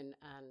Rogen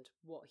and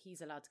what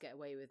he's allowed to get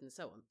away with and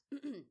so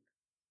on.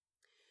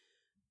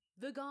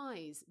 The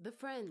guys, the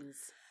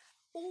friends,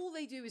 all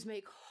they do is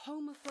make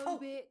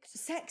homophobic,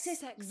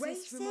 sexist,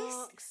 racist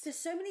remarks. There's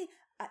so many...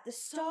 At the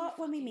start,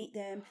 when we meet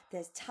them,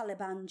 there's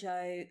Taliban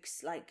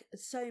jokes, like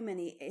so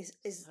many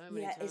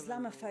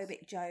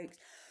Islamophobic jokes.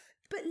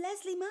 But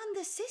Leslie Mann,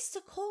 the sister,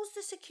 calls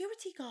the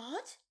security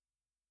guard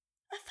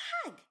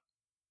a fag.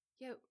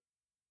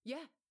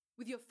 Yeah,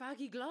 with your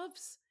faggy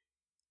gloves.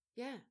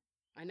 Yeah,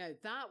 I know.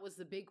 That was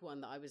the big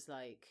one that I was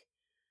like,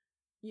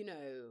 you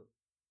know,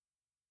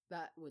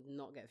 that would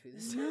not get through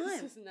the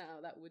censors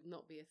now. That would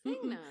not be a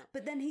thing now.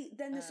 But then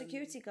the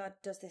security guard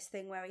does this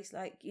thing where he's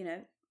like, you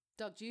know...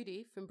 Doug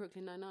Judy from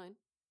Brooklyn Nine-Nine.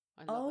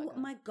 Oh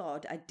my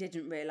God, I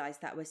didn't realise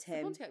that was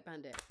him. Pontiac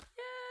Bandit.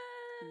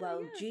 Yeah.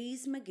 Well,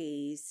 geez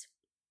McGee's.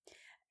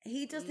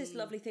 He does this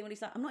lovely thing when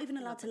he's like, I'm not even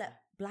allowed to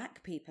let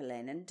black people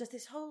in, and does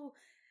this whole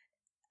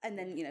And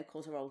then, you know,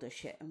 calls her older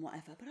shit and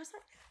whatever. But I was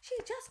like,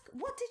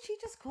 what did she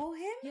just call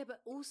him? Yeah,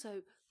 but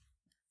also,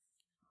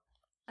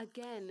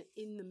 again,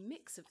 in the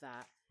mix of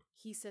that,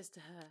 he says to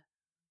her,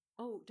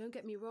 oh, don't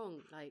get me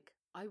wrong, like,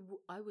 I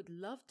would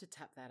love to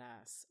tap that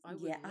ass. I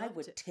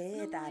would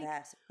tear that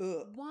ass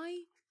up.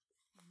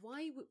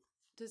 Why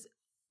does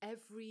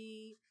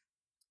every,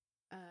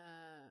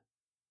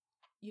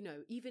 you know,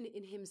 even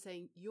in him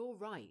saying, you're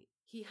right,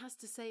 he has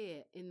to say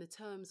it in the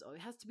terms, or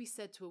it has to be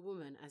said to a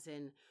woman as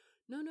in,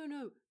 no,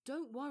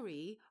 don't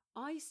worry,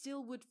 I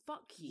still would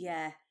fuck you.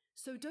 Yeah.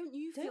 So don't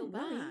you Don't feel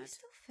worry, bad? you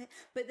still fit.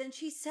 But then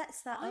she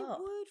sets that I up.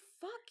 would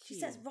fuck you. She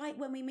says, right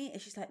when we meet her,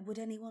 she's like, would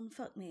anyone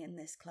fuck me in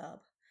this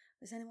club?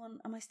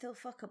 Am I still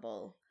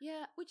fuckable?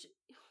 Yeah, which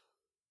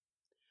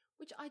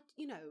I,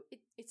 you know,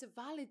 it's a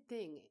valid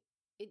thing.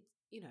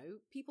 You know,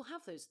 people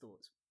have those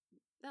thoughts.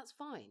 That's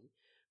fine.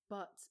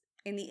 But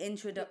In the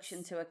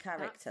introduction to a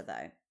character,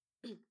 though.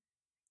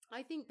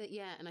 I think that,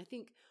 yeah, and I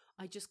think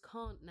I just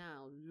can't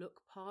now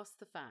look past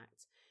the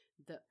fact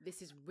that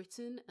this is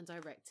written and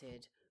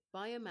directed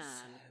by a man,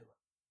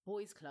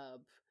 boys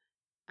club,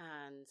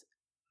 and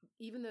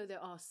even though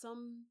there are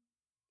some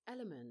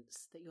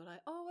elements that you're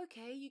like, oh,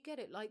 okay, you get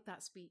it, like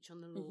that speech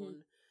on the lawn,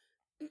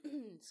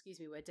 excuse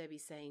me, where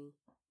Debbie's saying,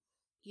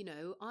 you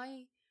know,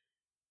 I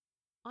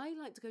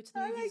like to go to the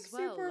movies as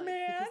well, like,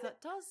 because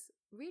that does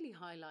really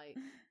highlight.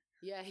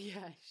 Yeah, she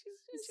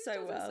so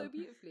does well. it so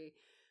beautifully.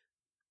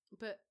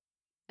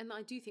 And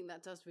I do think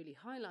that does really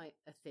highlight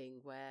a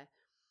thing where,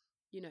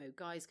 you know,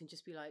 guys can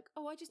just be like,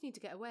 oh, I just need to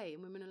get away.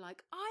 And women are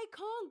like, I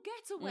can't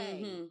get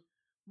away. Mm-hmm.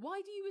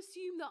 Why do you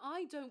assume that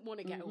I don't want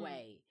to get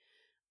away?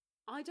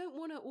 I don't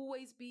want to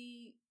always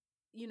be,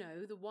 you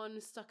know, the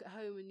one stuck at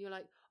home and you're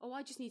like, oh,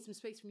 I just need some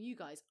space from you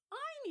guys.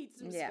 I need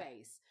some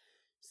space.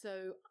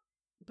 So,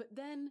 but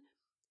then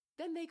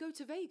they go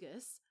to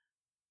Vegas.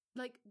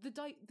 Like the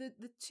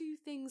two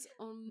things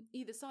on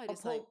either side.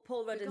 It's like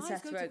Paul Rudd and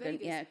Seth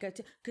Rogen, go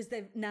to, because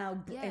they're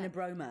now in a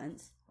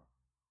bromance.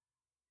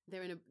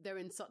 They're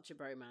in such a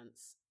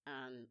bromance,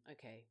 and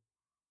okay,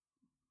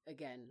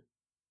 again,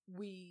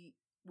 we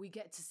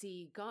get to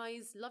see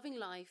guys loving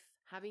life,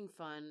 having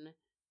fun,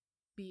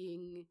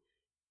 being,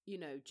 you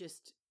know,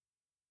 just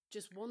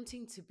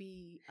wanting to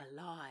be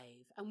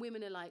alive, and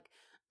women are like,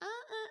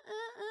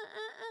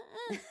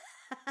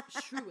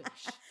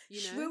 shrewish.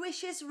 You know?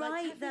 Shrewish is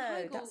right, like though.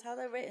 Heigl, that's how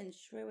they're written,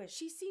 shrewish.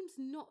 She seems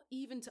not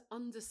even to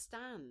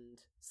understand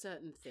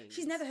certain things.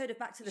 She's never heard of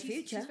Back to the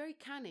Future. She's very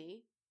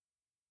canny.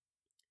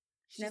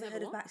 She's never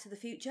heard of Back to the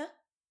Future?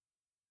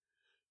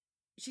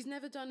 She's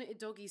never done it in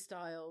doggy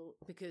style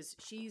because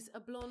she's a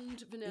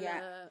blonde vanilla.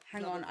 Yeah,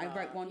 hang on, I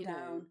wrote one down.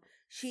 Know.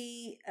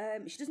 She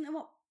doesn't know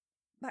what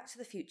Back to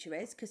the Future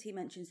is because he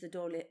mentions the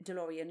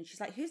DeLorean and she's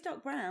like, who's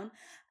Doc Brown?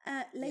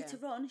 Later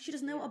on, she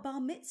doesn't know what a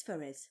bar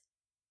mitzvah is.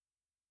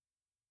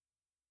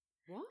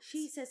 What?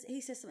 He says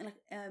something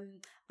like,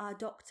 our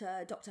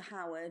Dr.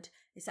 Howard,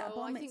 is that a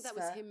bar mitzvah? I think that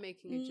was him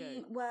making a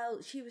joke.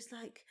 Well, she was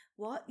like,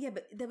 what? Yeah,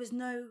 but there was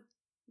no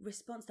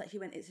response that she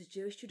went, it's a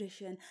Jewish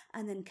tradition,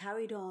 and then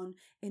carried on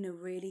in a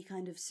really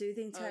kind of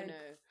soothing tone.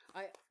 Oh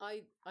no.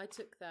 I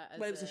took that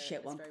as it was a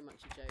shit one. very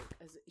much a joke.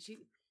 As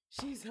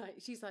she's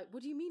like,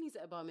 what do you mean he's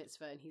at a bar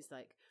mitzvah? And he's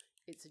like,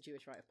 it's a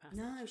Jewish rite of passage.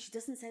 No, she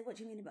doesn't say what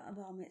do you mean about a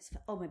bar mitzvah.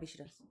 Oh, maybe she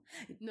does.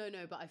 No,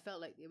 but I felt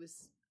like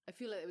I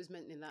feel like it was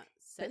meant in that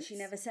sense. But she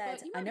never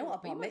said, I know what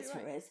a bar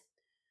mitzvah is.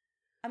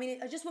 I mean,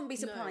 I just wouldn't be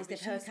surprised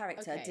if her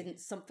character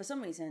didn't, for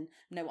some reason,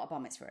 know what a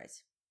bar mitzvah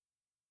is.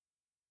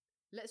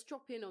 Let's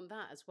drop in on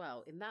that as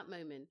well. In that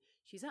moment,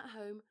 she's at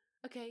home.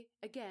 Okay,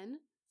 again,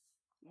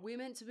 we're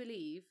meant to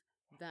believe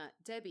that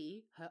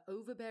Debbie, her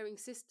overbearing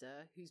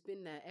sister, who's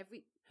been there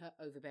her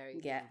overbearing,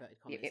 inverted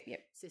commas,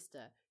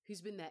 sister,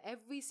 who's been there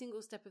every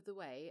single step of the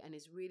way and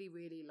is really,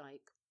 really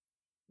like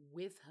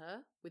with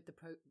her, with the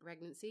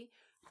pregnancy,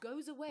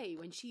 goes away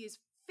when she is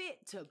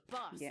fit to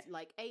bust. Yeah.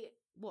 Like, they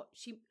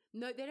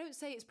don't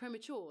say it's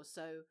premature,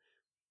 so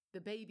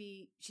the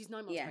baby, she's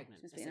 9 months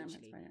pregnant,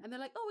 essentially. And they're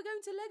like, oh, we're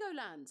going to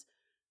Legoland.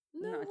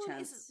 No one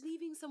is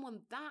leaving someone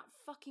that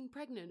fucking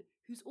pregnant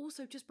who's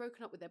also just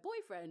broken up with their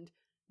boyfriend.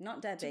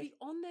 Not Debbie. To be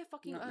on their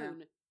fucking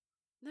own.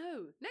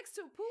 No. Next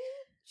to a pool,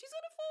 she's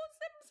on a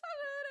 4-step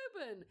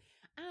salad open.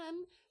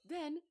 And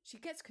then she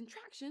gets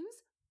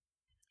contractions.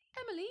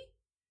 Emily,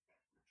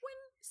 when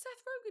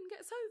Seth Rogen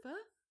gets over,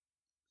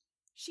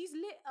 she's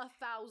lit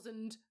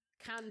 1,000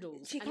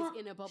 candles and is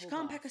in a bubble bath. She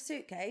can't pack a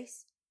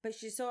suitcase, but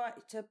she's all right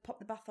to pop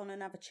the bath on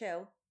and have a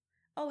chill.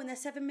 Oh, and they're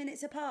 7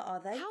 minutes apart, are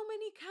they? How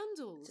many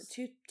candles?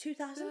 So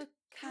 2,000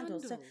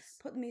 candles. So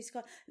put the music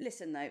on.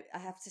 Listen, though, I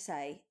have to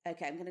say,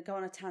 okay, I'm going to go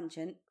on a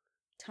tangent.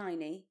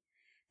 Tiny.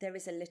 There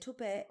is a little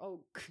bit.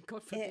 Oh,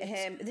 God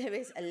forbid. There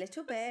is a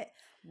little bit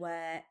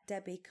where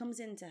Debbie comes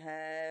into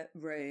her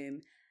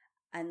room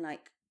and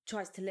like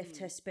tries to lift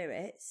her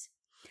spirits,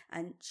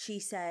 and she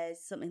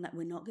says something like,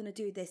 "We're not going to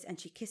do this," and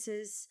she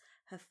kisses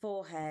her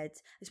forehead.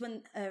 It's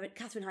when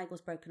Katherine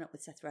Heigl's broken up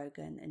with Seth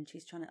Rogen and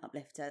she's trying to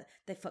uplift her.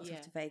 They fucked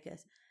off to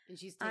Vegas. And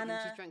she's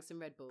drank some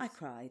Red Bulls. I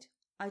cried.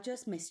 I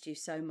just missed you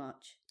so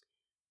much.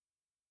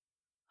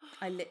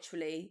 I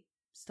literally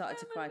started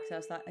to cry because I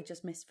was like, I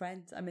just miss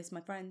friends. I miss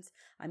my friends.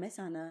 I miss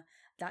Anna.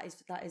 That is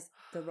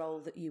the role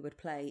that you would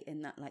play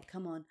in that. Like,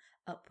 come on,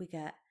 up we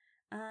get.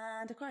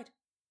 And I cried.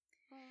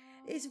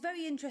 It's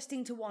very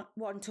interesting to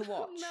one to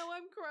watch. No,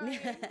 I'm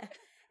crying.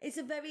 It's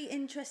a very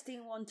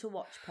interesting one to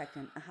watch,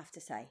 Pregnant, I have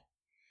to say.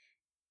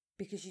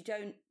 Because you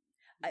don't...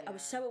 I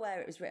was so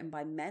aware it was written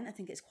by men. I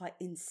think it's quite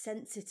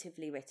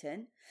insensitively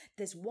written.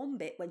 There's one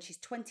bit when she's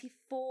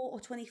 24 or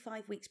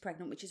 25 weeks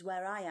pregnant, which is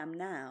where I am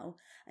now,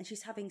 and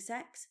she's having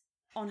sex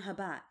on her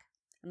back.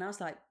 And I was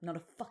like, not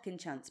a fucking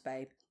chance,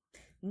 babe.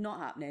 Not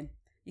happening.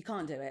 You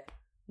can't do it.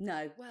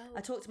 No. Well,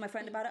 I talked to my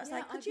friend about it. I was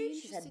like, could you?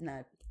 She said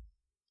no.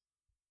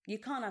 You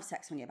can't have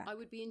sex on your back. I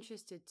would be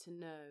interested to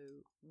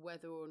know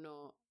whether or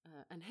not,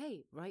 and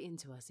hey, write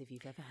into us if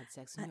you've ever had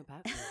sex on your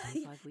back for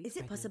 25 weeks. Is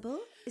it possible?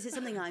 Is it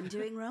something I'm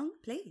doing wrong?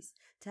 Please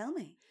tell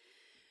me.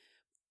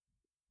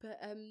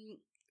 But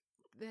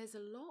there's a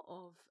lot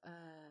of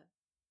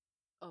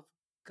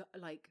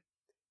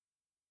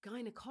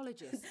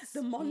gynecologists. The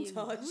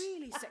montage,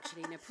 really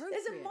sexually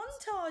inappropriate. There's a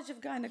montage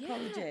of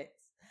gynecologists. Yeah.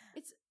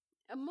 It's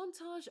a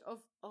montage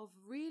of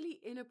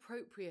really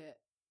inappropriate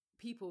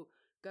people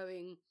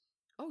going,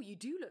 oh, you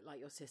do look like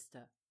your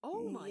sister.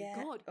 Oh my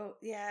God. Oh,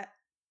 yeah.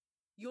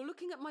 You're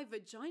looking at my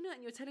vagina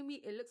and you're telling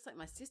me it looks like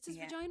my sister's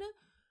vagina?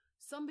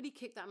 Somebody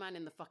kick that man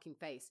in the fucking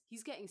face.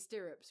 He's getting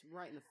stirrups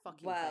right in the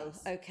fucking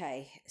face. Well,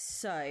 okay.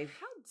 So...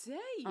 How dare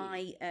you?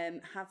 I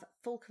have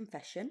full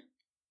confession.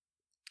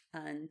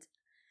 And...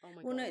 Oh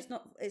my well, God.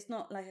 no, it's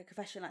not like a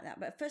confession like that.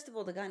 But first of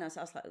all, the guy knows,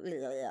 I was like,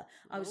 ugh.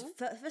 I was,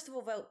 first of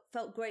all,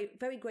 felt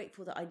very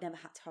grateful that I never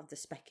had to have the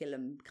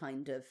speculum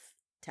kind of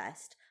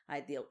test. I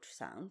had the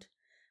ultrasound.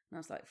 And I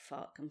was like,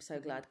 fuck, I'm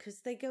so glad.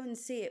 Because they go and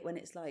see it when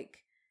it's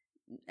like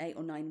 8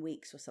 or 9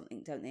 weeks or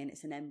something, don't they? And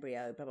it's an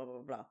embryo, blah, blah,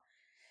 blah, blah.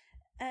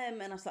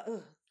 And I was like,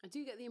 ugh. I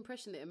do get the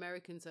impression that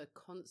Americans are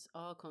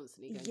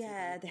constantly going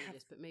to they have,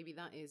 but maybe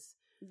that is...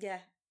 Yeah,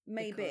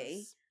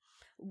 maybe.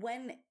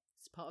 When...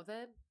 It's part of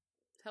their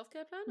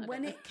healthcare plan?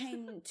 When it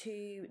came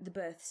to the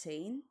birth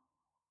scene,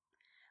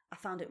 I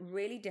found it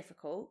really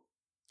difficult.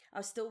 I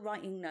was still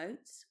writing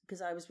notes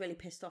because I was really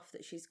pissed off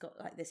that she's got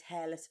like this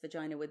hairless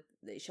vagina with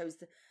that shows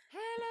the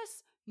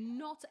hairless,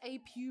 not a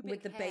pubic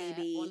with the hair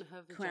baby on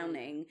her vagina.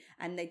 crowning,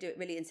 and they do it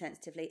really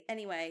insensitively.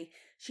 Anyway,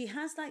 she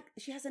has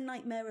a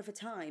nightmare of a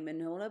time,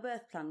 and all her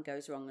birth plan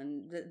goes wrong,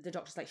 and the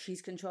doctor's like,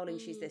 she's controlling,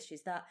 she's this,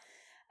 she's that,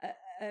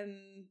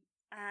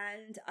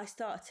 and I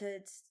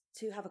started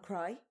to have a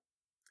cry.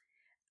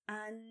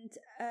 And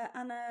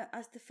Anna,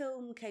 as the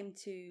film came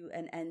to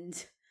an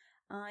end,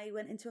 I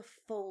went into a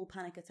full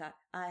panic attack.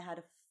 I had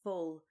a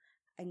full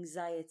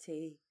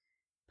anxiety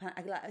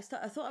panic. I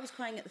thought I was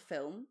crying at the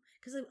film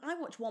because I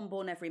watch One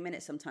Born every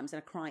minute sometimes,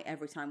 and I cry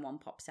every time one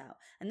pops out.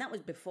 And that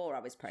was before I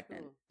was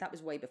pregnant. Sure. That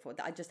was way before.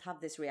 I just have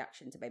this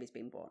reaction to babies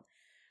being born.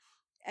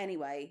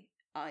 Anyway,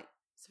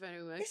 it's a very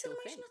emotional It's an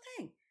emotional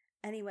thing.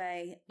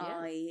 Anyway,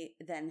 I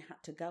then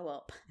had to go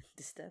up and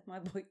disturb my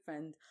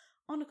boyfriend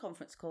on a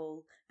conference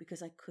call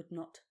because I could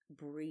not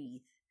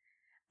breathe.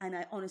 And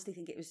I honestly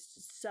think it was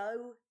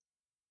so...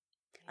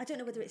 I don't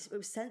know whether it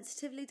was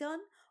sensitively done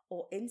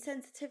or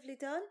insensitively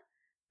done,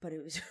 but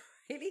it was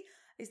really...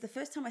 It's the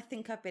first time I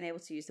think I've been able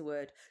to use the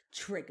word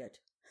triggered.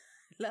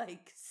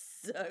 Like,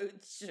 so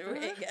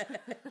triggered.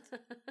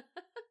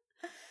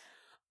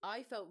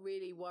 I felt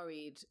really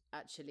worried,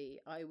 actually.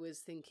 I was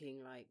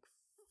thinking, like,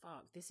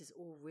 fuck, this is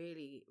all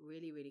really,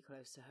 really, really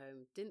close to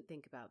home. Didn't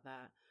think about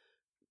that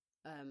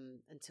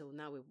until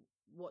now we're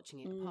watching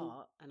it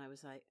apart. And I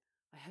was like,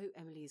 I hope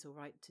Emily's all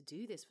right to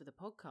do this for the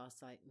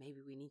podcast. Like,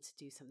 maybe we need to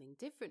do something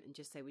different and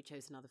just say we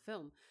chose another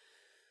film.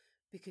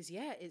 Because,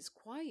 yeah, it's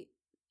quite...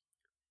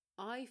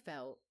 I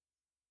felt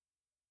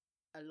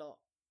a lot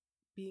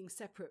being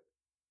separate.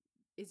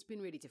 It's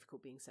been really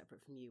difficult being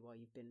separate from you while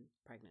you've been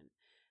pregnant.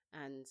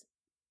 And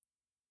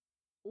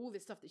all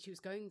this stuff that she was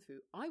going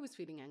through, I was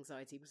feeling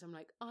anxiety because I'm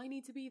like, I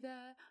need to be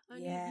there. I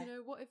need,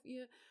 what if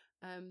you...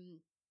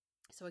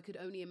 So I could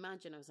only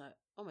imagine. I was like,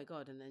 oh my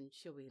God. And then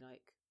she'll be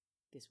like,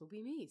 this will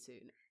be me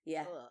soon.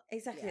 Yeah,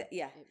 exactly.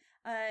 Yeah.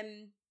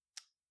 I'm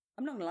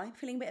not gonna lie, I'm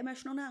feeling a bit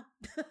emotional now.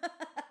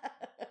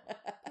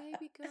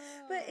 Baby girl.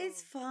 But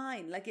it's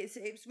fine. Like it's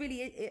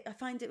really, I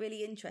find it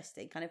really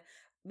interesting. Kind of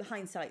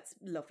hindsight's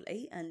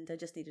lovely, and I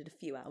just needed a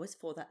few hours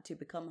for that to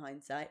become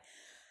hindsight.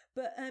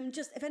 But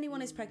just if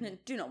anyone is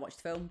pregnant, do not watch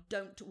the film.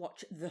 Don't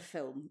watch the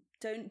film.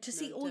 To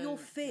see all your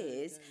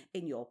fears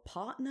in your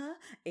partner,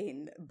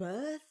 in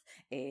birth,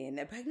 in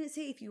a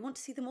pregnancy. If you want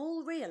to see them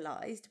all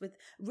realised,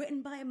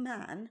 written by a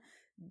man,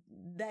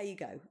 there you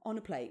go, on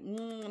a plate. But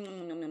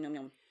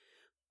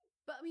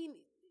I mean,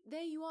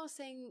 there you are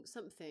saying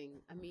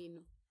something. I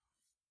mean,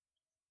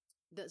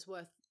 that's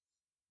worth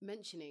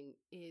mentioning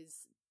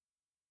is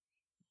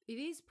it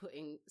is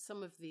putting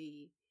some of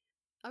the...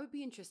 I would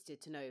be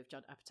interested to know if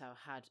Judd Apatow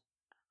had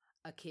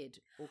a kid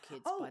or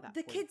kids by that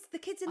point. The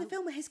kids in the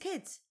film are his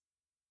kids.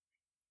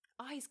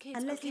 His kids.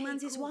 And Leslie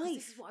Mann's his wife.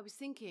 This is what I was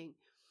thinking.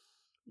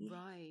 Yeah.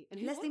 Right.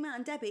 And Leslie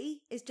Mann,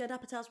 Debbie, is Judd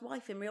Apatow's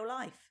wife in real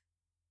life.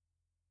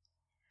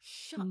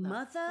 Shut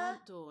Mother the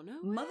front door.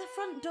 No Mother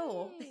front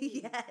door.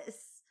 way.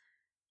 Yes.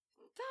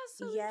 That's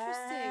so Yeah.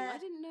 interesting. I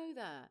didn't know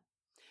that.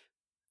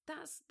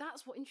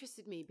 That's what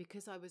interested me,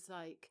 because I was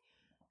like,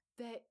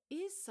 there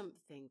is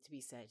something to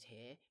be said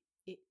here.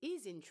 It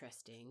is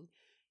interesting.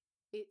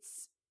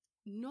 It's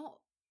not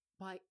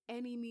by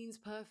any means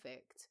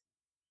perfect.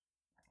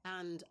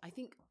 And I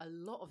think a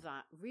lot of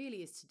that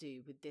really is to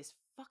do with this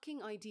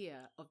fucking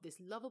idea of this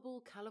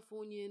lovable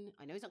Californian.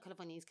 I know he's not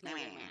Californian, he's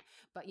Canadian,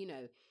 but you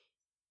know,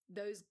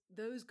 those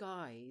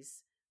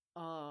guys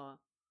are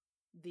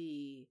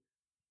the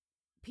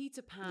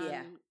Peter Pan,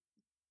 Yeah.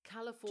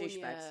 California,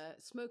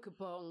 Douchebags. smoke a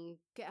bong,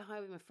 get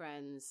high with my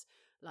friends,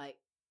 like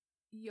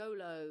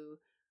YOLO,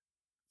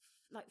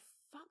 like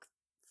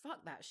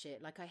fuck that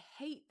shit. Like, I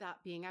hate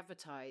that being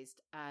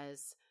advertised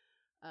as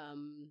a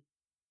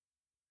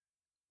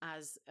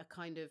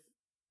kind of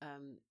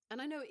and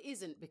I know it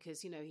isn't,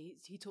 because, you know,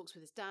 he talks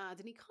with his dad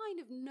and he kind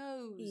of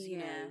knows, you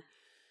know,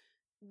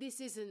 this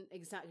isn't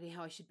exactly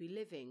how I should be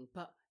living,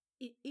 but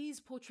it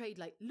is portrayed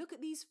like, look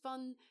at these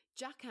fun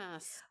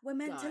jackass We're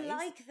meant to guys,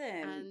 like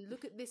them. and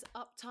look at this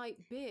uptight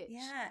bitch.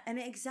 Yeah, and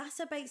it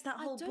exacerbates that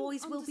I whole don't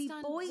boys will be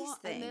understand boys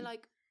thing. And they're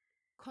like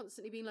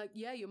constantly being like,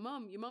 yeah, your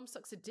mum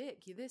sucks a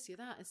dick, you're this, you're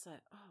that. It's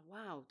like, oh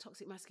wow,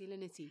 toxic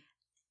masculinity.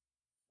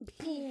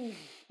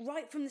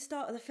 Right from the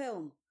start of the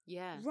film.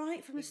 Yeah.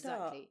 Right from the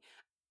start. Exactly.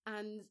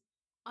 And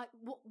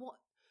what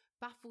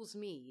baffles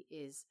me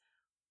is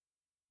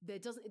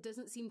it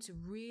doesn't seem to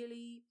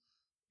really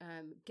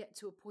get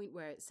to a point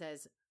where it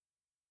says,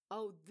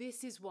 oh,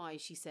 this is why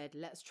she said,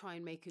 let's try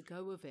and make a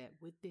go of it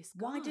with this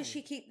guy. Why does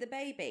she keep the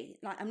baby?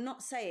 Like, I'm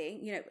not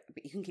saying, you know,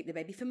 but you can keep the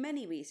baby for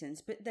many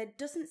reasons, but there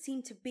doesn't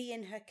seem to be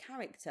in her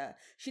character.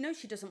 She knows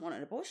she doesn't want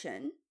an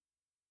abortion.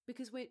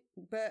 Because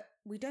but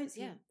we don't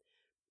see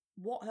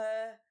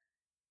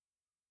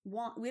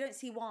we don't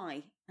see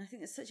why. I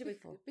think it's such a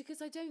big fault.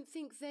 Because I don't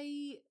think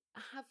they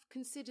have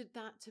considered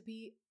that to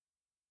be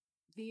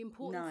the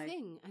important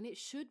thing. And it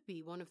should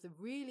be one of the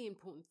really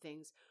important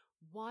things.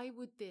 Why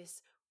would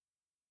this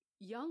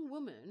young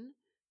woman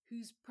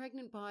who's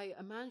pregnant by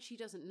a man she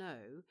doesn't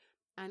know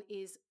and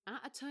is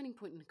at a turning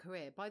point in her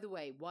career, by the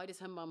way, why does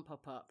her mum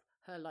pop up?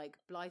 Her, like,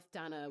 Blythe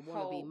Danner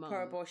wannabe mum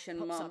pro-abortion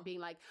pops mum up being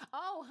like,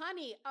 oh,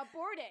 honey,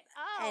 abort it.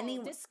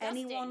 Oh,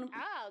 disgusting.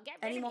 Oh, get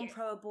rid anyone of you.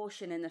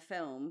 pro-abortion in the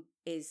film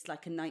is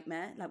like a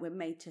nightmare. Like, we're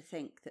made to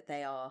think that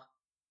they are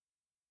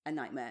a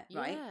nightmare,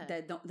 right?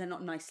 Yeah. They're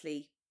not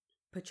nicely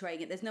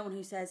portraying it. There's no one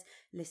who says,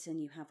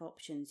 listen, you have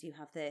options, you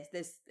have this.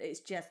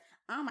 It's just,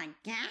 oh my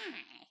God.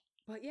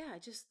 But yeah, I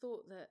just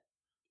thought that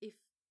if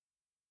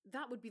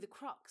that would be the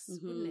crux,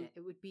 wouldn't it?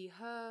 It would be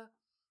her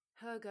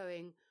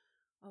going,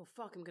 oh,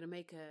 fuck, I'm going to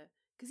make a...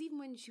 Because even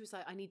when she was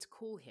like, I need to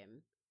call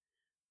him,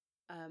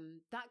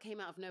 that came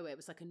out of nowhere. It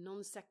was like a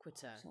non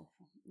sequitur.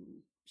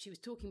 She was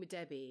talking with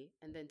Debbie,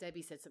 and then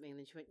Debbie said something, and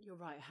then she went, you're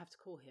right, I have to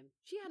call him.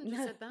 She hadn't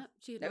just said that.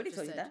 She had not just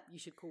said, you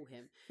should call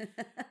him.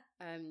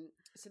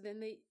 So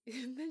then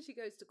then she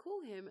goes to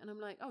call him, and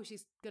I'm like, oh,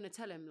 she's going to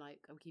tell him, like,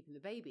 I'm keeping the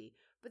baby.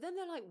 But then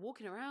they're like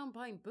walking around,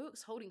 buying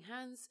books, holding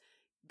hands,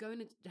 going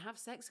to have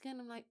sex again.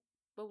 I'm like,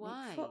 but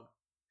why?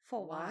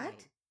 For why?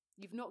 what?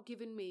 You've not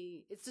given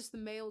me... It's just the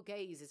male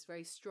gaze is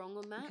very strong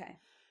on that. Okay.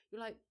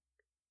 You're like...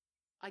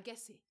 I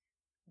guess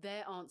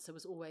their answer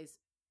was always,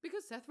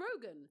 because Seth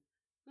Rogen.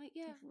 Like,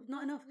 yeah.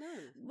 Not enough. No.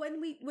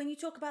 When you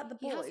talk about the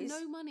boys... He has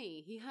no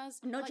money. He has...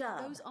 No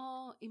job. Those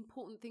are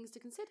important things to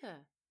consider.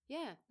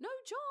 Yeah. No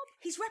job.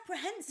 He's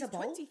reprehensible.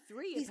 He's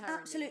 23, He's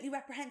apparently. absolutely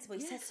reprehensible.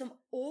 He Yeah. says some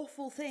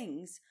awful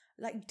things,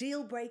 like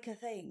deal-breaker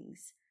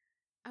things.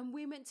 And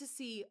we're meant to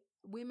see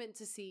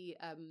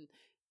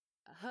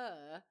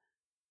her...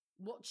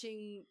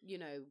 watching, you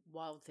know,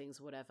 Wild Things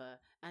or whatever,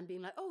 and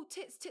being like, oh,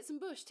 tits and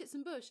bush,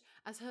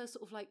 as her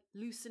sort of like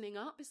loosening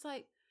up. It's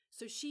like,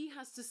 so she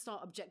has to start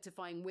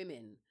objectifying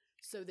women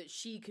so that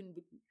she can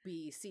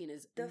be seen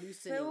as The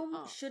loosening film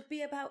up. should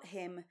be about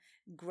him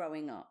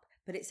growing up,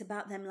 but it's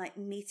about them like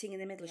meeting in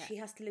the middle. Yeah. She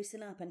has to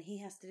loosen up and he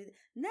has to do...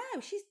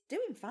 No, she's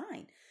doing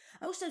fine.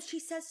 Also, she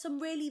says some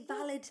really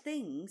valid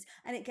things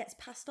and it gets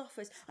passed off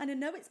as, I don't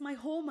know, it's my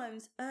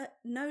hormones.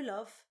 No,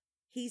 love.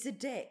 He's a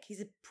dick. He's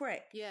a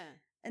prick. Yeah.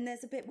 And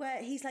there's a bit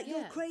where he's like, you're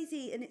Yeah.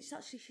 crazy. And it's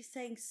actually, she's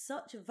saying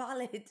such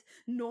valid,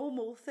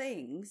 normal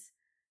things.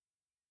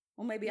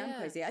 Or maybe I'm Yeah.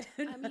 crazy. I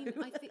don't know. I mean,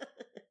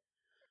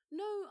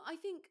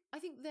 I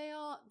think there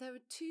are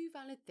two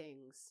valid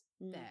things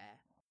there.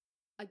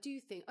 I do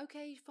think,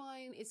 okay,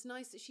 fine, it's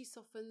nice that she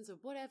softens or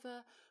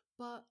whatever,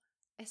 but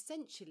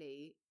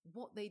essentially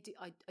what they do,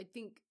 I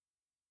think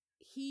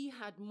he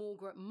had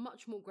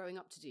much more growing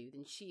up to do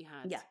than she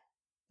had. Yeah.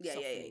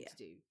 Softening to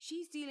do.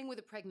 She's dealing with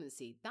a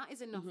pregnancy. That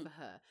is enough for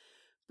her.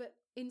 But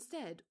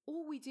instead,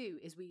 all we do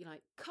is we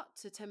like cut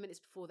to 10 minutes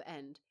before the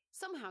end.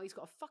 Somehow he's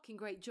got a fucking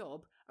great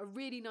job, a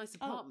really nice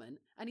apartment,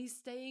 and he's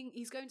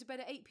going to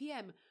bed at 8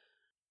 p.m.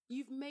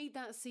 You've made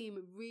that seem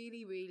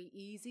really, really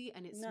easy,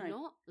 and it's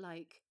not.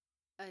 Like,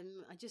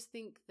 I just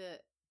think that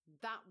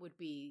would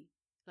be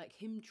like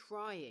him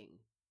trying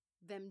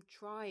them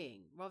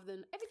trying rather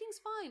than everything's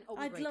fine. Oh,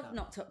 I'd love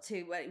Knocked Up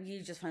 2 where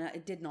you just find out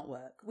it did not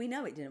work. We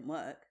know it didn't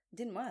work. It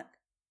didn't work.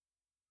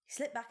 He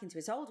slipped back into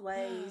his old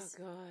ways.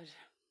 Oh, God.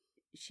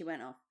 She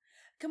went off.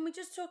 Can we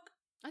just talk...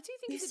 I do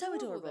think he's so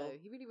adorable, adorable. though.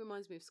 He really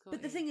reminds me of Scotty.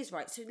 But the thing is,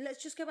 right, so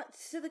let's just go back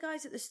to the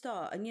guys at the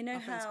start. And you know Our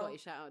friend how Scotty,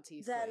 shout out to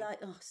you, they're Scotty. like,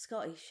 oh,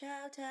 Scotty,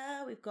 shout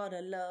out. We've got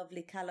a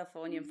lovely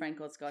Californian friend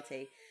called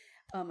Scotty.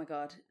 Oh, my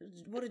God.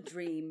 What a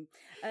dream.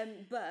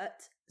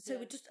 But,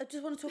 so I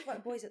just want to talk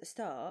about the boys at the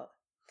start.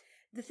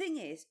 The thing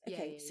is,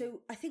 okay,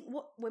 so I think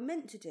what we're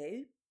meant to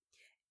do,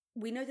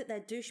 we know that they're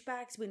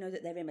douchebags. We know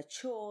that they're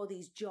immature,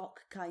 these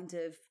jock kind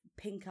of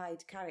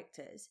pink-eyed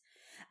characters.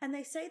 And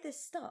they say this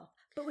stuff,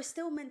 but we're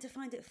still meant to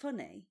find it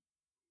funny.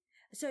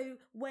 So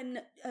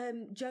when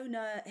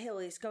Jonah Hill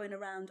is going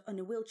around on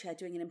a wheelchair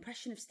doing an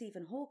impression of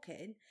Stephen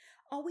Hawking,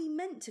 are we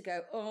meant to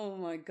go, oh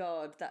my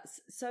God,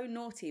 that's so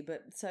naughty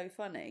but so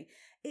funny?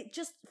 It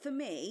just, for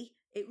me,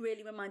 it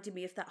really reminded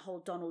me of that whole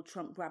Donald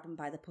Trump grab 'em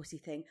by the pussy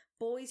thing.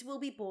 Boys will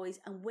be boys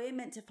and we're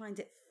meant to find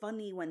it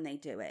funny when they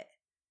do it.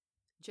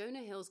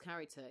 Jonah Hill's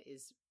character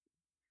is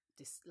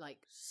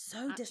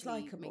so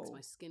dislikable. Makes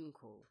my skin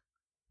crawl.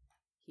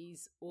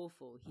 He's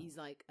awful. He's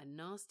like a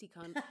nasty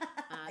cunt.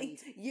 And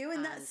you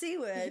and that C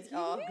word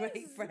are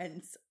great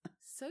friends.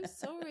 So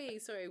sorry.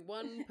 Sorry,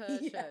 one per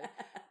show.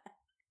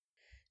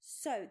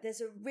 So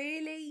there's a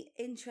really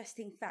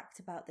interesting fact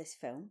about this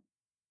film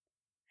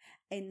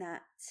in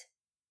that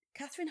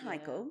Katherine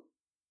Heigl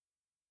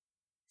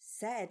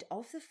said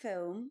of the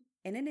film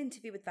in an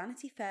interview with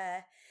Vanity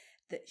Fair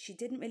that she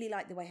didn't really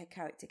like the way her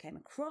character came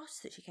across,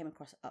 that she came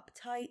across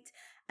uptight,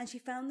 and she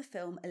found the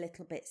film a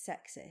little bit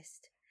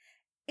sexist.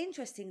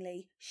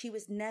 Interestingly, she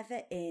was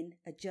never in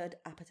a Judd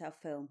Apatow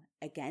film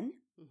again.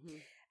 Mm-hmm.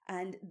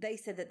 And they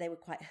said that they were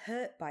quite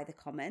hurt by the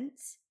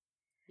comments.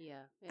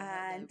 Yeah.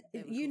 And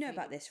you know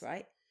about this,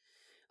 right?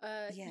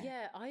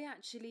 Yeah,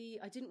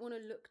 I didn't want to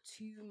look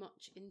too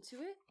much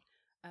into it.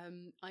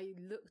 I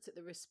looked at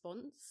the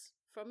response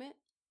from it.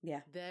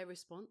 Yeah. Their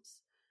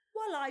response.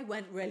 Well, I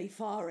went really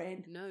far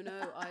in. No,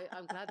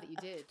 I'm glad that you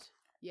did.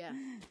 Yeah.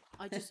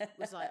 I just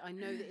was like, I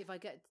know that if I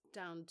get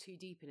down too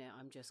deep in it,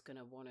 I'm just going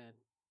to want to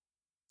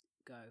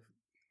go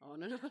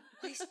on and on.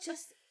 It's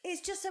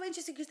just so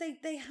interesting because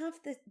they have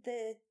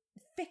the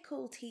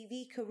fickle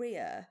TV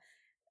career,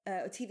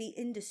 TV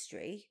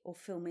industry or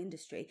film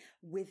industry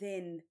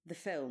within the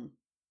film.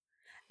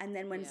 And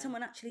then when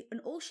someone actually,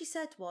 and all she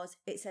said was,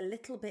 it's a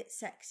little bit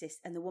sexist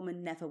and the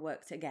woman never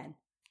worked again.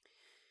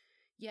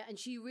 Yeah, and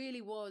she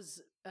really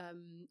was,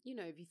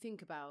 if you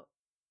think about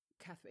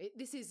Catherine,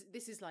 this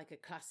is like a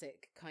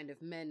classic kind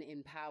of men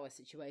in power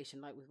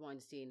situation, like with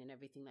Weinstein and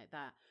everything like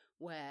that,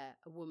 where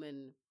a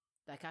woman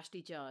like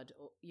Ashley Judd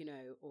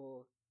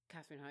or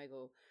Katherine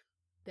Heigl,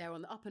 they're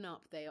on the up and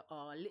up. They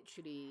are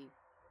literally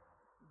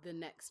the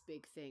next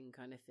big thing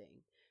kind of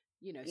thing.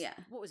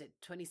 What was it?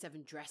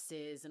 27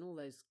 Dresses and all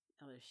those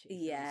other shit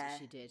that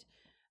she did.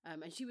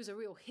 And she was a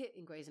real hit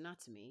in Grey's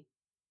Anatomy.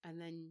 And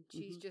then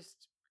she's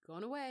just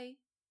gone away.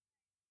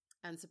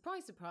 And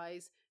surprise,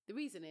 surprise, the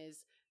reason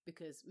is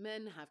because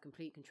men have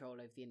complete control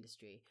over the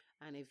industry.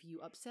 And if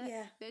you upset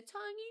their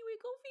tiny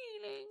wiggle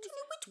feelings...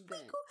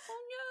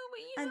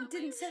 And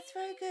didn't Seth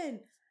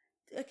Rogen...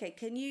 Okay,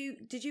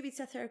 did you read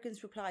Seth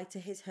Rogen's reply to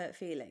his hurt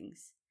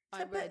feelings?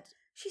 I read...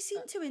 She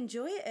seemed to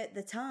enjoy it at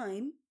the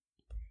time.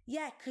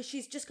 Yeah, because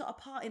she's just got a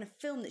part in a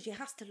film that she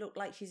has to look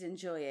like she's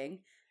enjoying.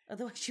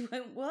 Otherwise she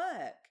won't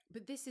work.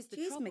 But this is the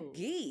She's trouble.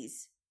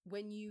 McGee's.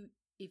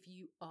 If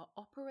you are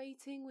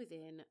operating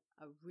within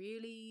a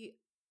really,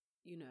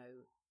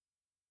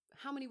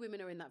 how many women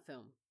are in that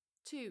film?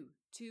 Two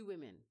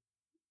women.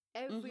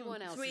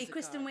 Everyone else 3, is a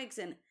Kristen guy. Wiig's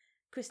in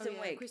Kristen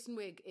Wiig. Kristen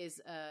Wiig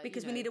is...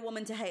 because we need a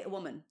woman to hate a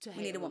woman.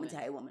 We need a woman to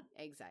hate a woman.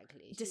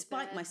 Exactly.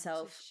 Despite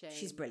myself,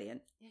 she's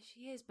brilliant. Yeah,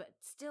 she is, but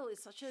still,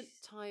 it's such a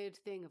tired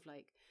thing of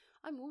like,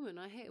 I'm a woman,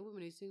 I hate a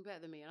woman who's doing better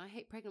than me, and I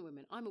hate pregnant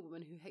women. I'm a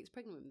woman who hates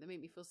pregnant women. They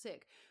make me feel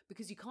sick.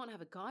 Because you can't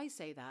have a guy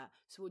say that,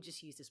 so we'll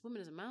just use this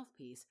woman as a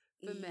mouthpiece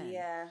for men.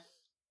 Yeah.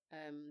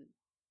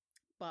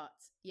 But,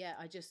 yeah,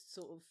 I just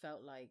sort of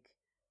felt like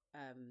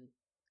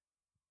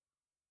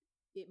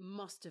it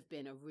must have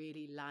been a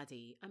really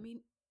laddie. I mean,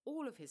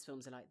 all of his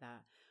films are like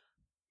that.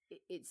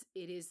 It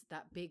is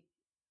that big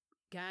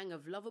gang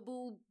of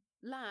lovable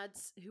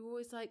lads who are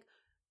always like,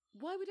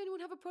 why would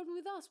anyone have a problem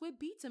with us? We're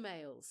beta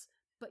males.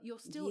 But you're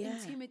still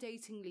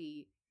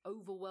intimidatingly,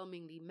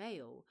 overwhelmingly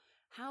male.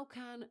 How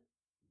can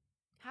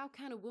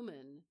a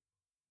woman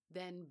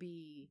then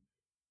be,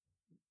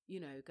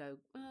 go,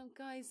 oh,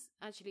 guys,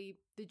 actually,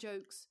 the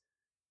jokes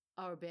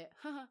are a bit,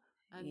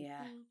 and,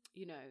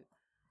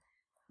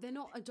 they're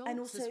not adults and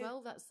also, as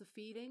well. That's the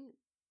feeling.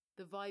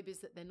 The vibe is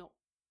that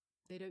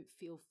they don't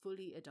feel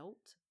fully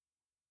adult.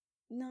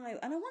 No, and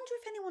I wonder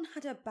if anyone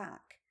had her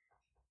back.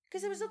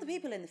 Because there was other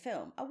people in the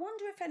film. I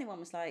wonder if anyone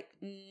was like,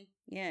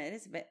 yeah,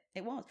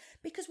 it was.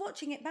 Because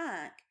watching it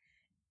back,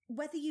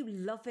 whether you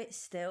love it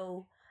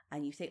still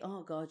and you think,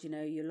 oh God,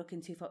 you're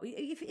looking too far.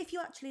 If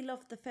you actually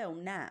love the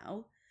film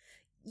now,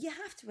 you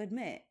have to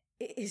admit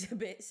it is a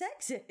bit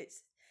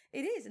sexist.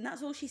 It is, and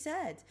that's all she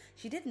said.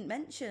 She didn't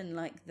mention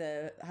like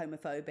the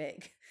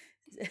homophobic,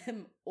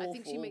 awful, I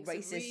think she makes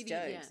racist a really,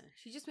 jokes. yeah,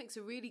 she just makes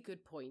a really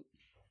good point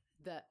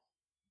that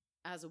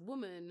as a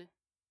woman,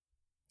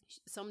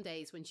 some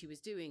days when she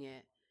was doing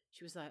it,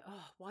 she was like,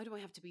 "Oh, why do I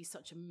have to be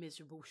such a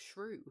miserable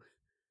shrew,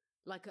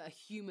 like a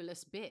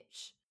humorless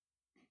bitch?"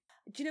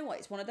 Do you know what?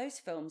 It's one of those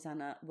films,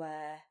 Anna,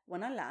 where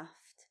when I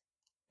laughed,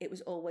 it was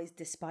always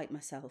despite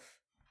myself.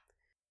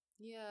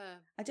 Yeah,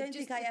 I don't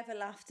think I ever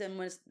laughed and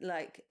was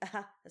like,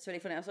 "Ah, that's really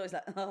funny." I was always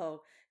like,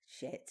 "Oh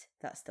shit,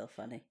 that's still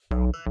funny."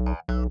 Hold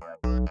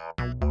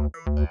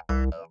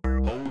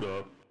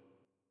up.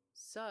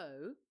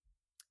 So,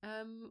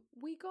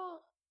 we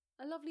got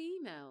a lovely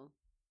email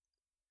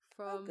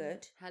from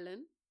good.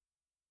 Helen.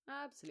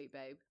 Absolute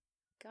babe.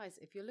 Guys,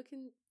 if you're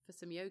looking for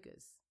some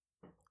yogas,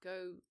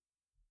 go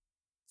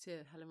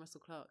to Helen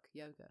Russell Clark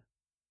Yoga.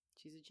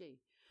 She's a G.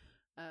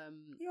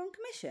 You're on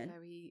commission?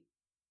 Very...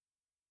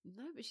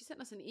 No, but she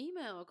sent us an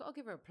email. I've got to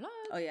give her a plug.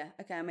 Oh yeah,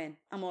 okay, I'm in.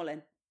 I'm all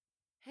in.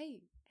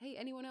 Hey,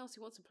 anyone else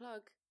who wants a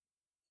plug?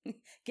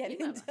 Get in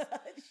Email us.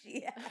 touch.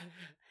 Yeah.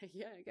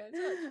 Yeah, get in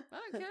touch. I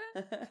don't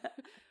care.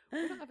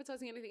 We're not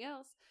advertising anything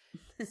else.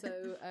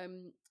 So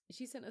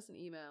she sent us an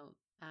email,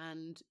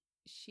 and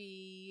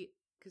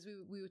because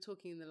we were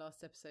talking in the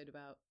last episode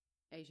about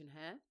Asian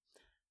hair,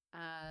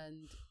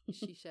 and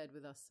she shared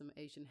with us some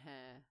Asian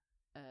hair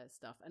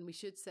stuff. And we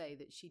should say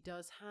that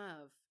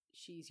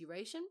she's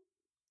Eurasian.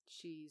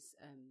 She's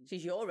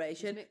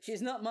Eurasian.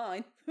 She's not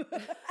mine.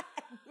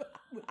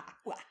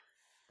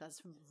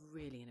 That's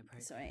really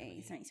inappropriate.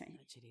 Sorry.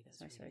 Actually, that's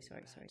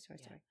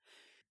Sorry.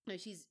 No,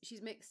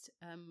 she's mixed,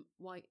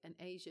 white and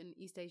Asian,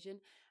 East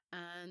Asian,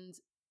 and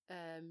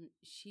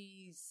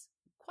she's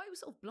quite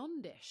sort of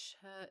blondish.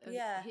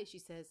 Here she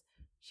says,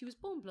 she was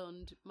born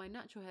blonde. My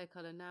natural hair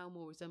colour now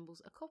more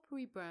resembles a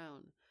coppery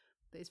brown,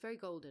 but it's very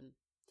golden.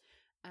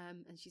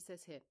 And she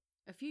says here,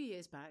 a few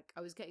years back,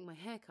 I was getting my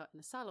hair cut in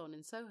a salon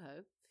in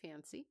Soho,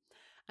 fancy,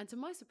 and to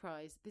my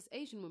surprise, this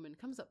Asian woman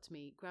comes up to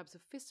me, grabs a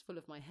fistful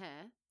of my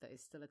hair that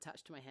is still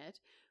attached to my head,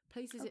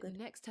 places it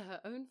next to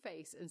her own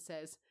face and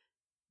says,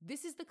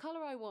 "This is the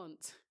colour I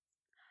want."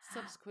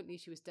 Subsequently,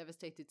 she was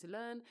devastated to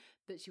learn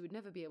that she would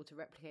never be able to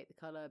replicate the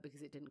colour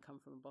because it didn't come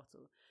from a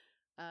bottle.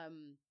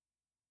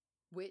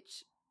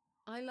 Which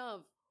I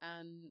love,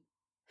 and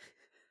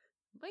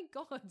my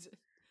God,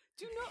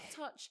 do not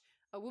touch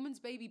a woman's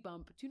baby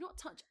bump. Do not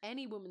touch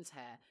any woman's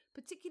hair,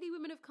 particularly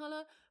women of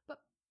colour,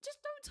 but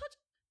just don't touch.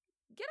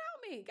 Get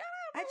out of me. Get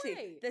out of my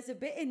way. There's a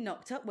bit in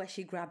Knocked Up where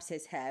she grabs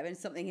his hair and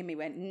something in me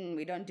went,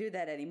 we don't do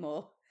that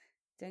anymore.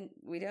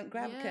 We don't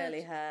grab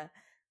curly hair.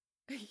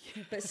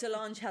 Yeah. But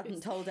Solange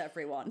hadn't told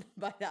everyone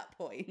by that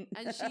point.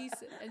 And she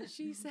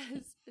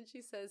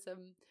says,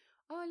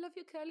 "Oh, I love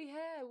your curly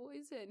hair. What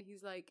is it?" And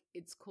he's like,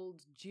 "It's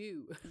called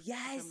Jew."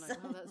 Yes. I'm like,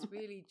 oh, that's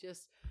really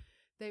just...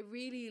 They're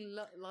really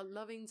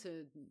loving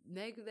to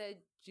neg their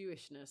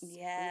Jewishness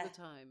all the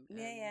time.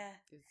 Yeah.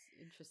 It's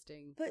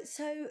interesting. But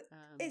so,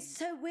 it's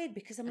so weird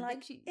because I'm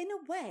like, in a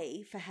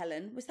way, for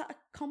Helen, was that a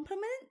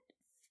compliment?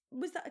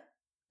 Is that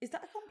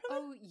a compliment?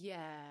 Oh,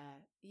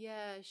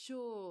 yeah,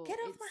 sure. Get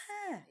off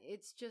my hair.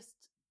 It's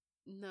just,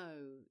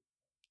 no.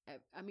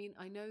 I mean,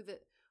 I know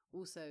that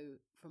also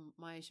from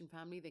my Asian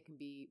family, they can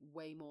be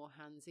way more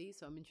handsy.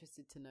 So I'm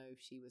interested to know if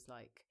she was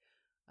like,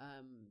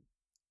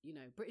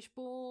 British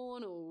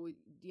born, or,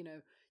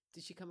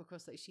 did she come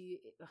across like she,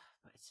 but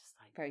it's just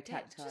like, very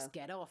tactile. Just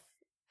get off.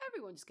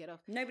 Everyone just get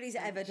off. Nobody's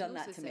ever done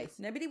that to me.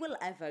 Nobody will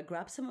ever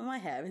grab some of my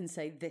hair and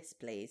say, "This,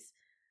 please."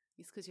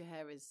 It's because your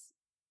hair is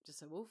just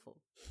so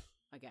awful,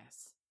 I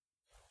guess.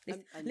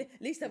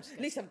 At least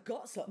I've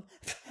got some.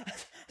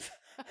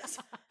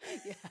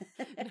 Yeah,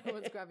 no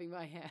one's grabbing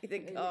my hair.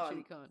 They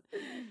literally can't.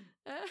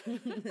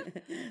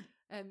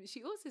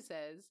 She also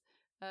says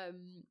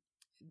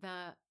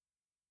that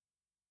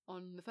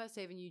on the first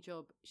day of a new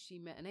job, she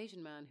met an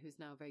Asian man who's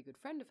now a very good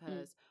friend of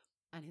hers,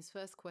 and his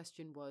first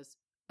question was,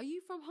 "Are you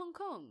from Hong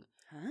Kong?"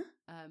 Huh?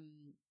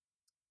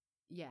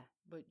 Yeah,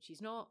 but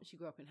she's not. She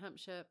grew up in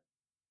Hampshire,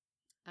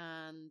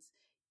 and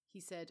he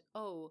said,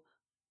 "Oh,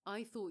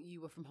 I thought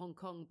you were from Hong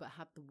Kong but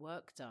had the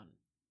work done."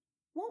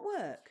 What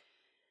work?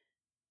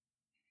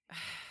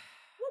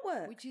 What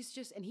work? Which is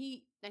just, and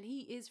he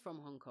is from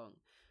Hong Kong.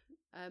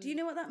 Do you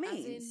know what that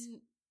means?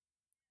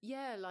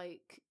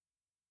 Like,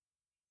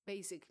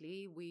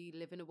 basically, we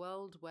live in a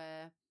world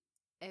where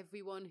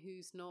everyone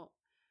who's not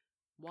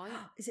white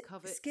is it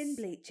covets skin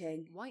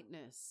bleaching?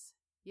 Whiteness.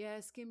 Yeah,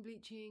 skin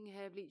bleaching,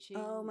 hair bleaching.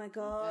 Oh my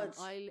God.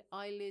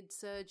 Eyelid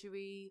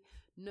surgery,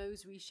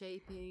 nose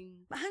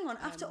reshaping. But hang on,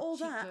 after all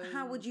that,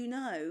 how would you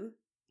know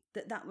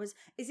that was...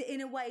 Is it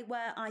in a way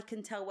where I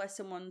can tell where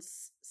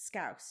someone's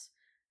scouse?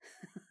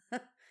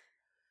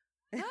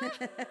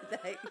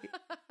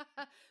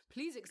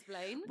 Please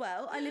explain.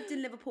 Well, I lived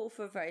in Liverpool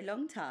for a very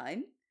long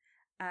time,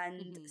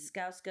 and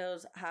Scouse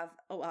girls have...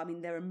 Oh, I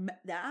mean, they're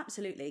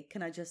absolutely,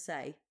 can I just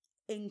say,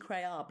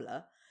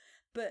 incroyable.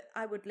 But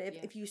I would live...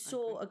 if you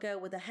saw a girl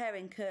with her hair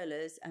in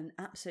curlers and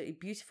absolutely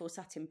beautiful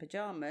satin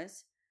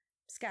pyjamas,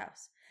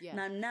 Scouse.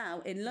 Yeah.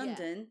 Now in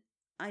London,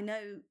 I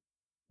know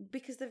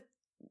because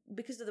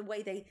of the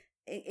way they,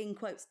 in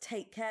quotes,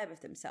 take care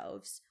of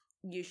themselves.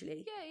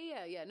 Usually,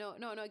 yeah. No.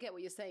 I get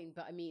what you're saying,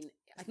 but I mean,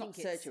 I it's think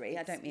not surgery.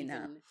 I don't mean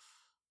that.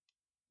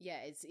 Yeah,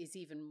 it's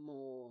even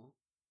more.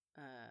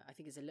 I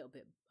think it's a little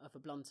bit of a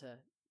blunter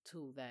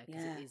tool there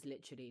because it is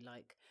literally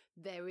like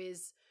there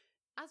is,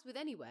 as with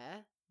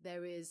anywhere,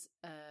 there is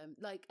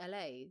like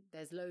LA.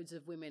 There's loads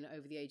of women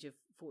over the age of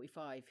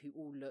 45 who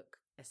all look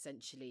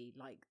essentially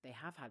like they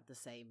have had the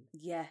same.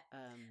 Yeah,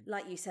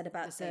 like you said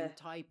about the same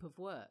type of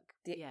work.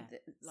 The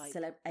like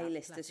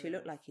A-listers who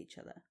look like each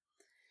other.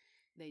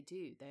 They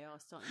do. They are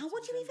starting. How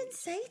would you even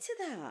say to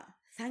that?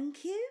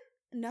 Thank you.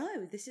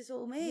 No, this is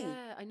all me.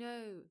 Yeah, I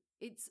know.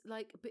 It's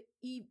like, but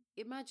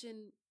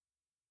imagine.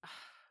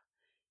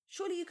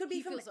 Surely you could be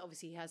he from. feels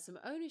obviously he has some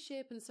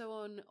ownership and so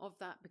on of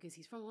that because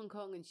he's from Hong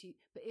Kong and she.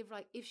 But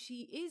if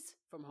she is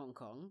from Hong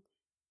Kong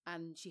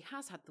and she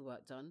has had the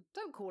work done,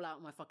 don't call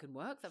out my fucking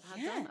work that I've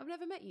had done. I've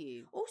never met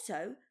you.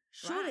 Also,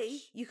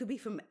 surely you could be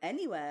from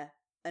anywhere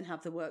and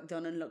have the work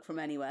done and look from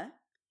anywhere.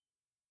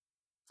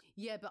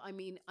 Yeah, but I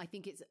mean, I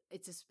think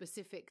it's a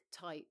specific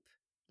type.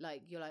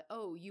 Like you're like,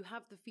 oh, you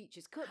have the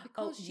features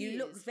because you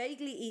look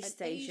vaguely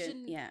East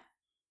Asian. Yeah,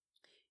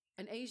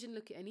 an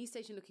East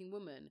Asian looking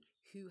woman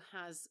who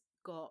has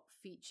got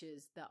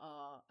features that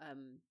are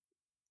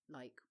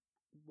like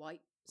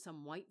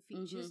some white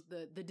features.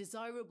 The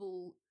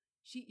desirable.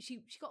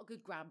 She got a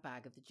good grab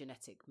bag of the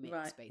genetic mix,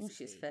 basically. Well,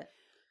 she's fit.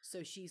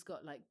 So she's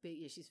got like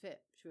she's fit.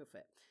 She's real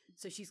fit.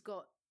 So she's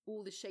got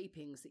all the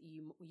shapings that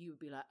you would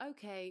be like,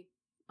 okay,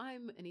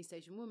 I'm an East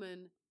Asian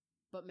woman,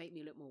 but make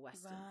me look more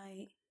Western.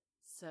 Right.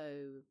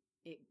 So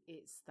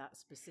it's that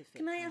specific.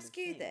 Can I ask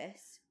you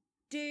this?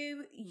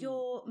 Do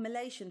your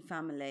Malaysian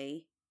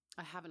family...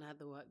 I haven't had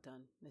the work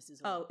done. This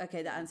is all. Oh,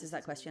 okay, that answers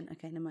that question.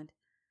 Okay, never mind.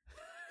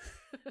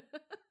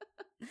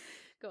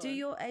 Do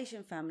your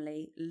Asian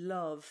family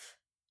love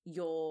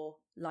your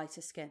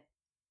lighter skin?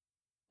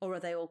 Or are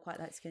they all quite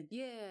light skinned?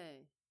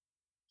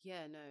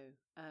 Yeah, no.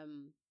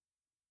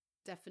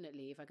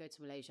 Definitely, if I go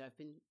to Malaysia, I've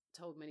been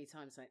told many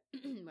times, like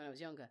when I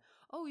was younger,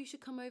 oh, you should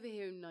come over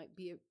here and like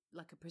be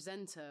like a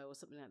presenter or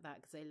something like that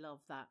because they love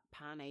that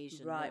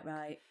Pan-Asian look.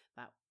 Right.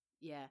 That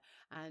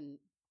and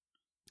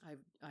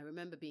I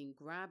remember being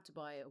grabbed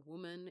by a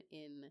woman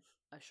in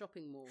a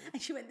shopping mall.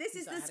 And she went, "This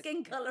is the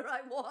skin colour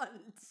I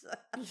want."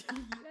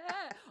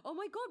 Yeah. Oh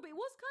my God, but it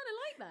was kind of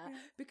like that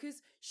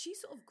because she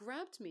sort of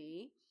grabbed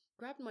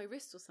my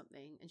wrist or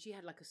something, and she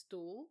had like a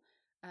stall.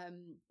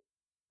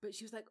 But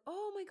she was like,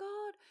 "Oh my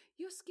God,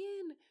 your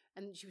skin!"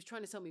 And she was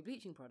trying to sell me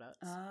bleaching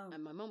products. Oh.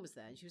 And my mum was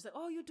there, and she was like,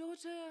 "Oh, your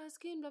daughter, her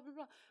skin, blah blah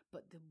blah."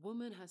 But the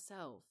woman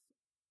herself,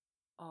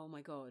 oh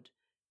my God,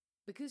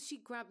 because she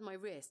grabbed my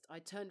wrist, I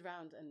turned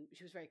around and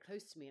she was very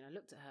close to me, and I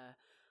looked at her.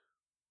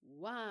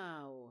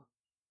 Wow,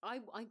 I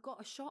got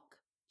a shock.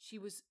 She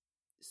was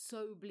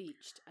so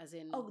bleached, as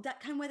in that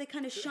kind where they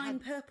kind of shine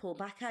purple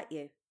back at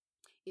you.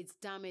 It's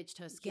damaged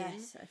her skin.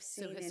 Yes, I've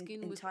seen so her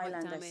skin was Thailand.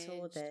 Quite damaged. I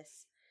saw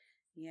this.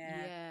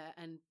 Yeah,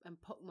 and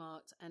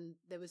pockmarked, and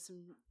there was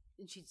some,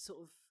 and she'd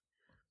sort of,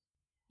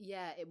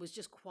 it was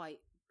just quite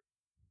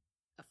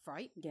a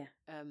fright. Yeah.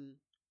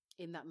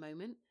 In that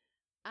moment,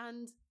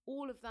 and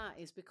all of that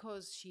is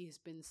because she has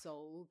been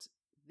sold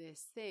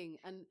this thing,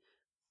 and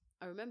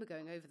I remember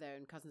going over there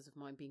and cousins of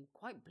mine being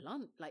quite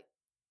blunt, like,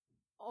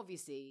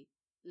 obviously,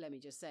 let me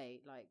just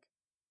say, like,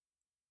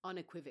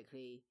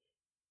 unequivocally,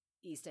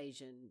 East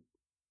Asians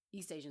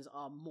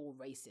are more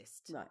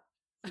racist, right?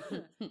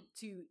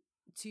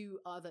 to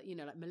other,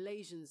 like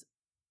Malaysians.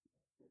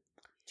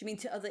 Do you mean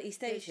to other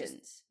East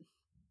Asians?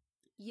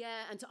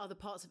 And to other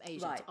parts of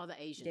Asia, to other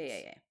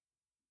Asians.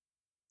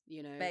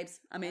 Yeah.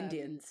 Babes, I'm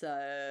Indian,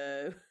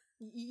 so...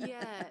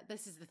 Yeah,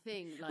 this is the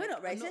thing. Like, we're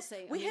not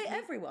racist. We hate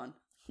everyone.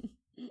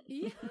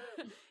 Yeah.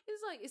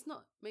 It's like, it's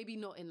not, maybe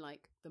not in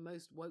like the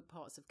most woke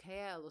parts of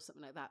KL or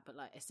something like that, but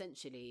like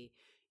essentially...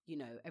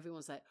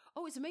 everyone's like,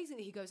 oh, it's amazing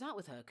that he goes out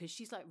with her because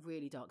she's like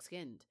really dark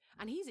skinned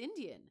and he's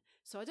Indian.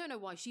 So I don't know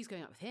why she's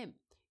going out with him.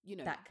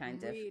 That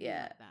kind really of,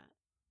 yeah. Like that.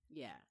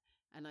 Yeah.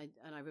 And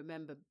I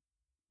remember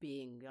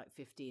being like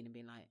 15 and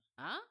being like,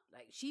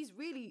 like she's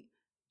really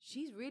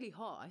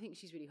hot. I think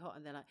she's really hot.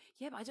 And they're like,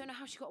 yeah, but I don't know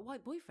how she got a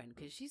white boyfriend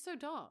because she's so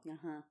dark,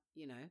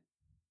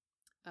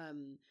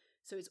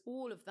 so it's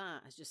all of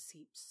that has just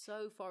seeped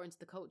so far into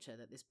the culture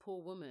that this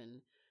poor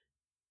woman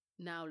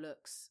now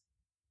looks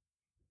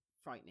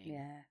frightening.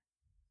 Yeah.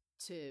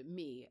 To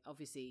me,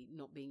 obviously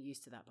not being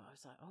used to that, but I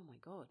was like, oh my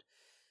God.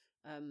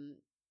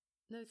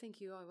 No,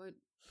 thank you. I won't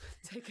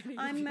take any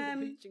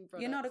bleaching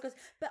products. You're not a good,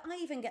 but I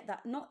even get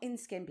that, not in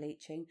skin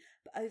bleaching,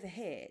 but over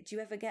here. Do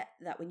you ever get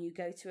that when you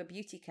go to a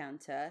beauty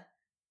counter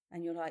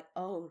and you're like,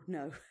 oh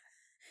no,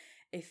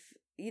 if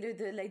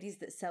the ladies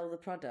that sell the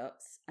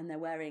products and they're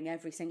wearing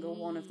every single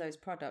one of those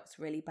products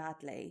really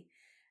badly,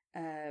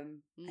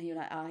 and you're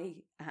like,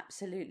 I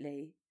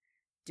absolutely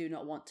do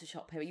not want to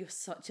shop here. You're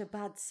such a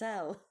bad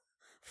sell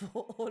for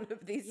all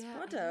of these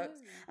products.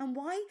 And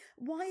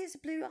why is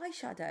blue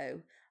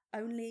eyeshadow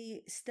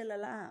only still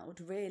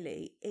allowed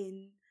really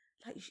in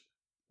like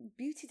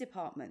beauty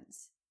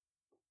departments?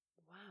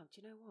 Wow. Wow,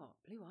 do you know what?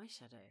 Blue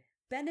eyeshadow.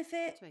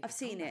 Benefit, To make I've a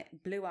seen comeback.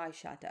 it. Blue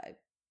eyeshadow.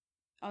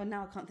 Oh,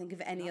 now I can't think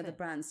of any Love other it.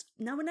 brands.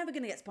 Now we're never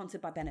going to get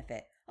sponsored by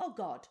Benefit. Oh,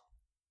 God.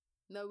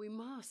 No, we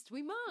must.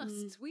 We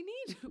must. We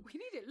need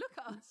it. Look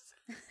at us.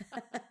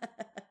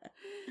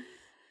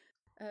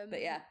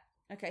 But yeah.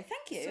 Okay,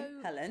 thank you,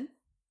 So- Helen.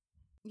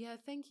 Yeah,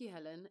 thank you,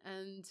 Helen.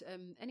 And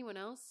anyone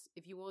else,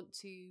 if you want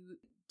to,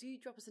 do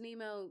drop us an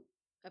email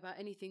about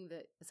anything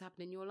that has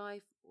happened in your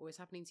life or is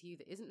happening to you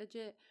that isn't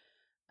legit.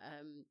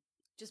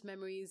 Just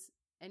memories,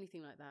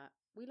 anything like that.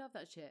 We love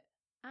that shit.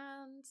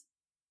 And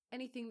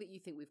anything that you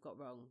think we've got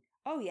wrong.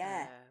 Oh,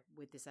 yeah.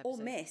 With this episode.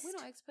 Or missed. We're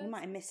not experts. We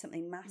might have missed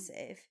something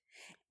massive.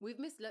 We've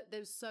missed.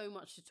 There's so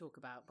much to talk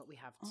about, but we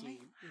have to I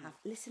have.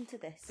 Listen to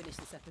this. finish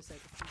this episode.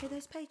 Hear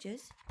those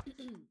pages?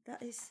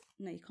 That is...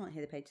 No, you can't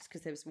hear the pages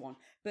because there was one.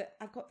 But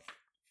I've got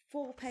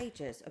 4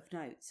 pages of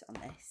notes on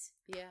this.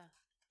 Yeah.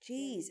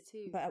 Jeez. me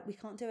too. But we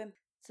can't do them.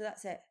 So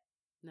that's it.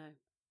 No.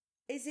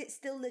 Is it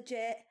still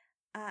legit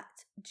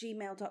at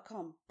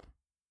gmail.com?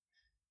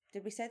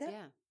 Did we say that?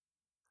 Yeah.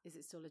 Is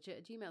it still legit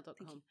at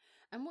gmail.com?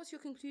 And what's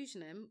your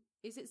conclusion, Em?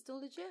 Is it still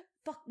legit?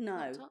 Fuck no.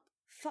 Laptop?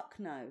 Fuck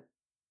no.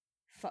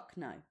 Fuck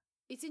no.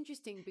 It's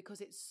interesting because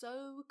it's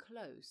so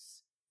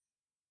close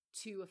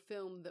to a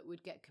film that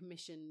would get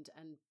commissioned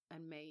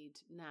and made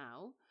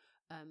now,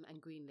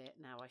 and greenlit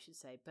now, I should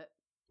say.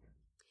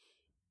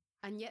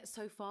 And yet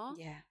so far,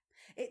 Yeah.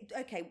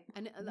 Okay.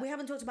 And We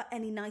haven't talked about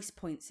any nice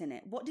points in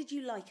it. What did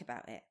you like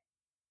about it?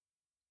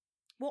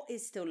 What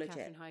is still legit?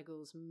 Catherine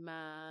Heigl's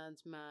mad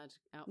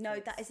outfits. No,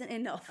 that isn't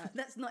enough.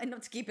 That's not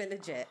enough to keep it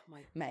legit, Oh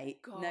my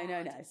mate. God, No.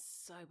 it's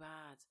so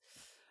bad.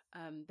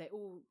 They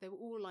were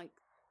all like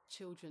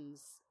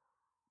children's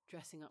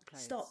dressing up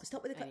clothes.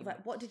 Stop with the Anyway.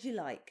 right. What did you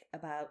like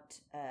about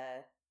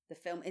the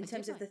film in I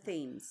terms did of the like that.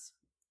 themes?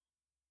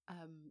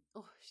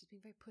 She's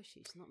been very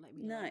pushy. She's not letting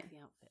me No. like the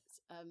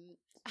outfits.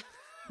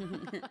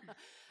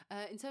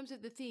 In terms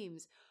of the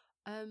themes,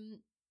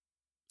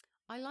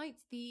 I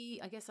liked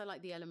I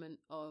like the element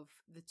of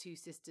the 2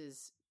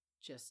 sisters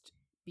just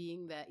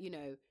being there. You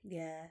know,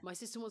 Yeah. my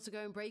sister wants to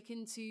go and break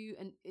into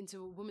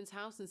a woman's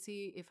house and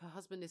see if her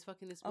husband is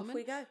fucking this woman. Off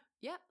we go.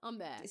 Yeah, I'm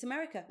there. It's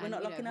America. We're And, not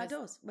you know, locking our has-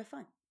 doors. We're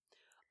fine.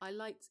 I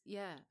liked,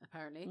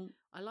 apparently. Mm.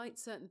 I liked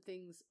certain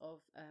things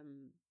of,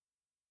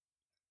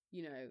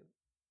 you know,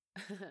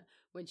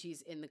 when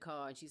she's in the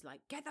car and she's like,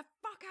 "Get the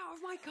fuck out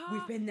of my car!"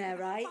 We've been there, Get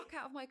the right? fuck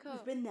out of my car.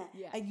 We've been there.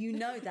 Yeah. And you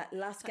know that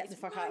last get the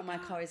It's fuck my out of my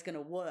car. car is going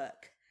to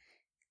work.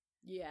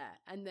 Yeah,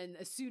 and then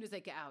as soon as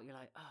they get out, you're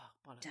like, "Oh,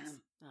 bollocks! Damn,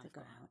 oh, they've I've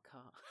got got out." out of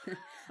the car."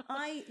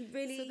 I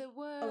really... So there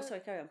were. Oh, sorry,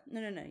 carry on.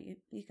 No,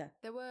 you go.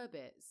 There were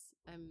bits.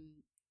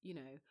 You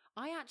know,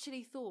 I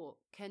actually thought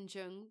Ken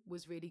Jeong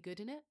was really good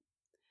in it.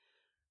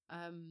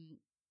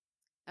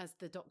 As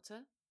the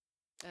doctor.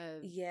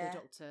 Yeah, the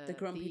doctor, the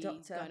grumpy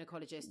doctor.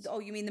 gynecologist. Oh,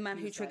 you mean the man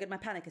who Who's triggered like-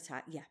 my panic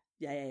attack? Yeah.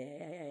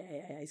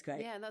 He's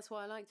great. Yeah, and that's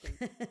why I liked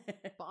him.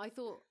 But I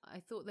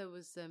thought there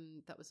was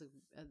that was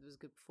a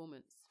good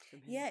performance from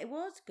him. Yeah, it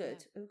was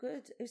good. Yeah. It was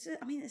good. It was.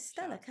 I mean, it's Shout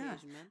stellar out to cast.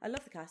 Asian man. I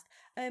love the cast.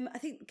 I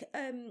think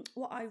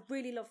what I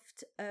really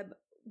loved,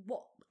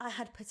 what I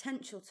had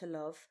potential to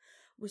love,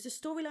 was the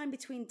storyline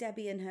between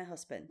Debbie and her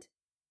husband.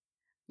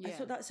 Yeah. I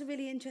thought that's a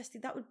really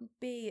interesting. That would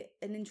be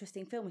an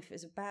interesting film if it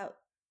was about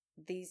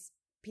these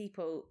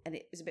people and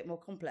it was a bit more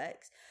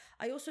complex.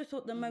 I also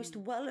thought the most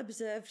well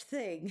observed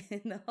thing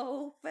in the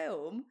whole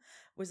film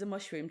was a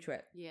mushroom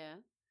trip. Yeah.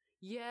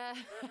 Yeah.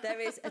 There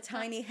is a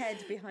tiny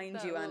head behind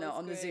That you, Anna, was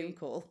on the Zoom great.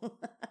 call.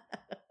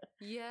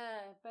 Yeah,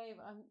 babe.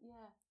 Yeah.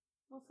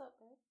 What's up,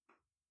 babe?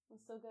 I'm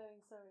still going.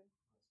 Sorry.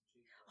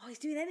 Oh, he's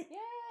doing anything. Yeah.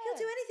 He'll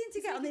do anything to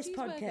He's get on this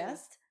making cheeseburgers.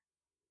 podcast.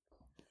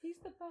 He's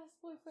the best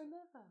boyfriend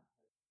ever.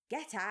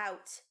 Get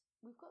out.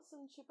 We've got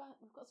some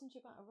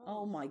ciabatta rolls.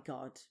 Oh my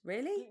God.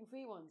 Really?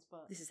 Gluten-free ones,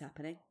 but This is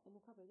happening. in the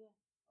cupboard, yeah.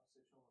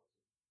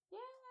 Yeah.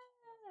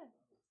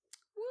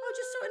 Oh,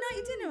 just sorting out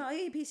your dinner, are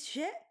you, you piece of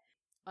shit?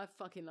 I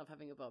fucking love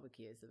having a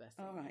barbecue. It's the best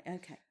thing. All right,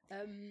 okay.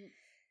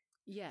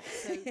 Yeah.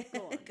 So go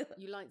on. Go on.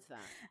 You liked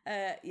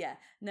that. Yeah,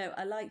 no,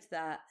 I liked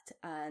that,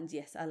 and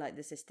yes, I like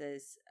the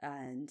sisters,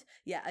 and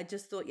yeah, I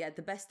just thought,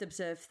 the best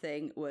observed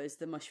thing was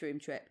the mushroom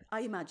trip.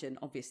 I imagine,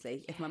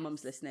 obviously, if my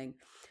mum's listening,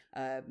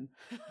 I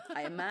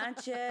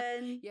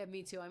imagine. Yeah,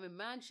 me too. I'm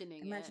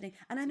imagining. Imagining, it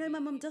and I to know my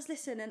be- mum does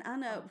listen, and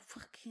Anna,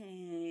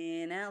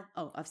 fucking hell.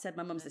 Oh, I've said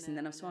my mum's listening,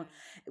 then I've sworn.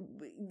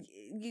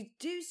 You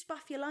do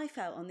spaff your life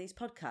out on these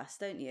podcasts,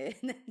 don't you?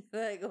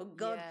 Like, oh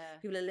God, Yeah.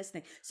 people are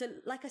listening. So,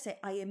 like I say,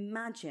 I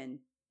imagine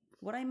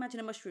what I imagine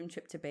a mushroom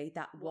trip to be.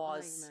 That What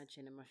was I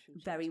imagine a mushroom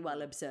trip very to well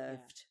be.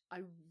 observed. Yeah.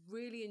 I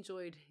really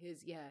enjoyed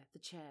the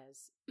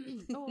chairs.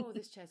 Oh,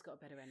 this chair's got a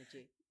better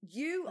energy.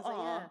 You I was like,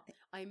 are. yeah,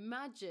 I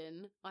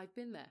imagine I've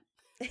been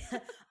there.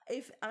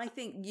 If I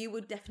think you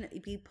would definitely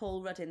be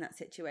Paul Rudd in that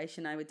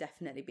situation, I would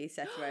definitely be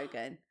Seth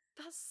Rogen.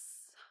 That's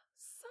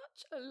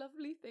such a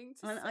lovely thing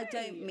to And say. I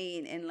don't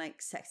mean in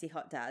like sexy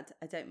hot dad.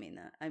 I don't mean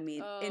that. I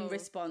mean in Oh,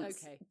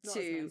 response okay. Not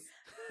as to nice.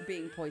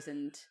 being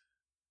poisoned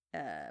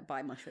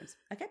by mushrooms.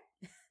 Okay,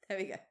 there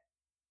we go.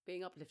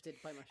 Being uplifted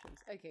by mushrooms.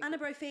 Okay. Anna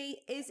cool. Brophy,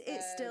 is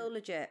it still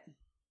legit?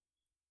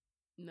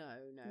 No,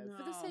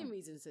 for the same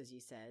reasons as you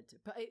said.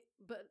 But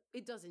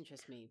it does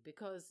interest me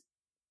because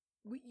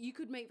you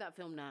could make that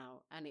film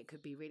now and it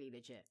could be really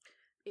legit.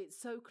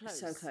 It's so close.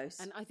 So close.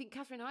 And I think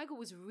Katherine Heigl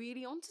was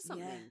really onto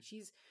something.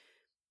 Yeah.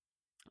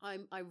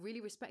 I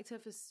really respect her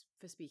for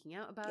speaking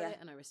out about it,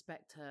 and I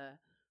respect her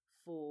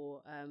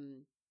for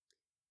kind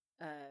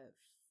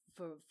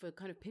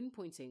of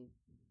pinpointing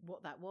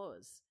what that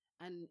was.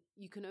 And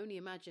you can only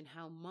imagine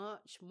how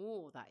much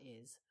more that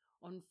is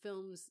on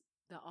films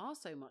that are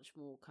so much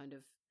more kind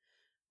of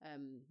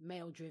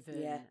male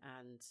driven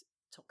and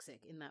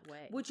toxic in that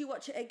way. Would you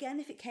watch it again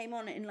if it came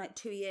on in like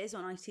 2 years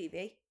on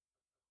ITV?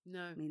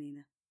 No. Me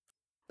neither.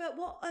 But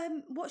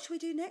what should we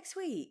do next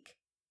week?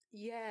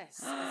 Yes,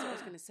 that's what I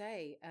was going to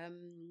say.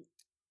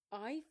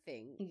 I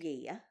think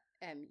Yeah.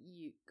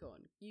 you go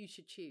on. You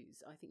should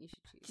choose. I think you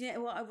should choose. Do you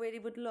know what I really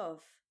would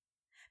love?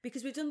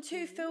 Because we've done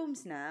 2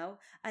 films now,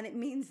 and it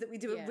means that we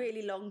do a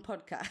really long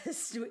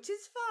podcast, which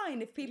is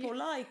fine if people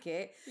like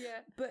it.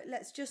 Yeah. But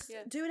let's just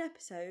do an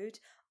episode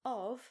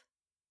of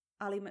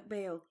Ally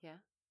McBeal. Yeah.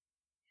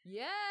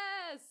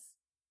 Yes.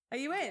 Are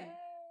you in? Yes.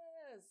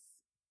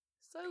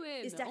 So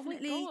in. It's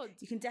definitely, oh my God.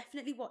 you can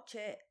definitely watch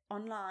it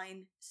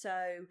online.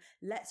 So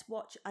let's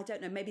watch, I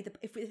don't know, maybe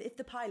if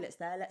the pilot's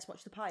there, let's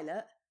watch the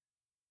pilot.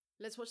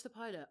 Let's watch the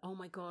pilot. Oh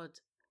my God.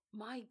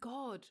 My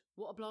God.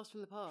 What a blast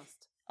from the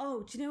past.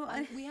 Oh, do you know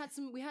what? We had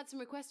some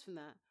requests from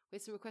that. We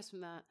had some requests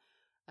from that.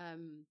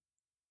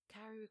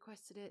 Carrie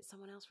requested it.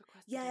 Someone else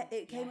requested it. Yeah,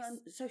 it came on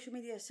social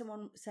media.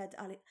 Someone said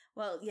Ally.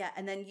 Well, yeah,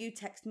 and then you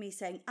text me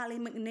saying Ally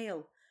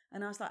McNeil,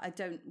 and I was like, I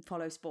don't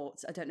follow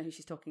sports. I don't know who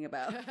she's talking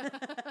about.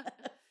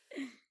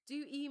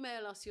 Do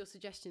email us your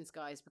suggestions,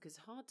 guys, because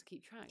it's hard to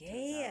keep track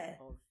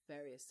of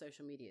various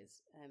social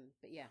medias.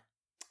 But yeah.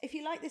 If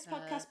you like this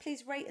podcast,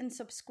 please rate and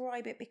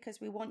subscribe it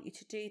because we want you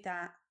to do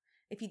that.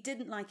 If you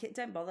didn't like it,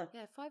 don't bother.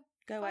 Yeah, 5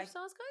 away.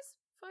 stars, guys.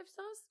 5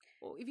 stars.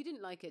 Or if you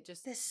didn't like it,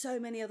 just... There's so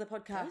many other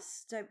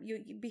podcasts. So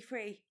you be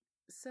free.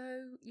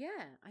 So,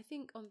 yeah, I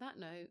think on that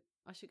note,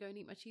 I should go and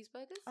eat my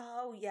cheeseburgers.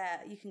 Oh,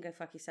 yeah. You can go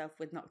fuck yourself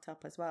with Knocked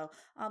Up as well.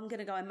 I'm going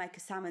to go and make a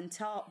salmon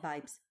tart,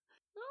 babes.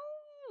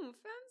 Oh,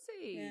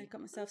 fancy. Yeah, got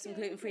myself some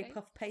gluten-free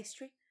puff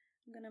pastry.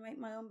 I'm going to make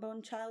my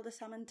unborn child a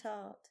salmon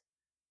tart.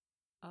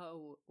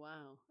 Oh,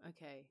 wow.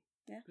 Okay.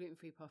 Yeah.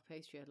 Gluten-free puff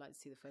pastry. I'd like to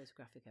see the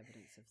photographic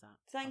evidence of that.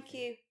 Thank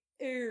you,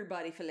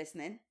 everybody, for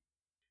listening.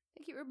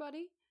 Thank you,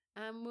 everybody.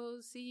 And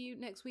we'll see you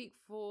next week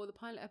for the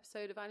pilot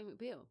episode of Ally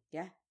McBeal.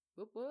 Yeah.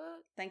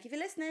 What? Thank you for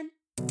listening.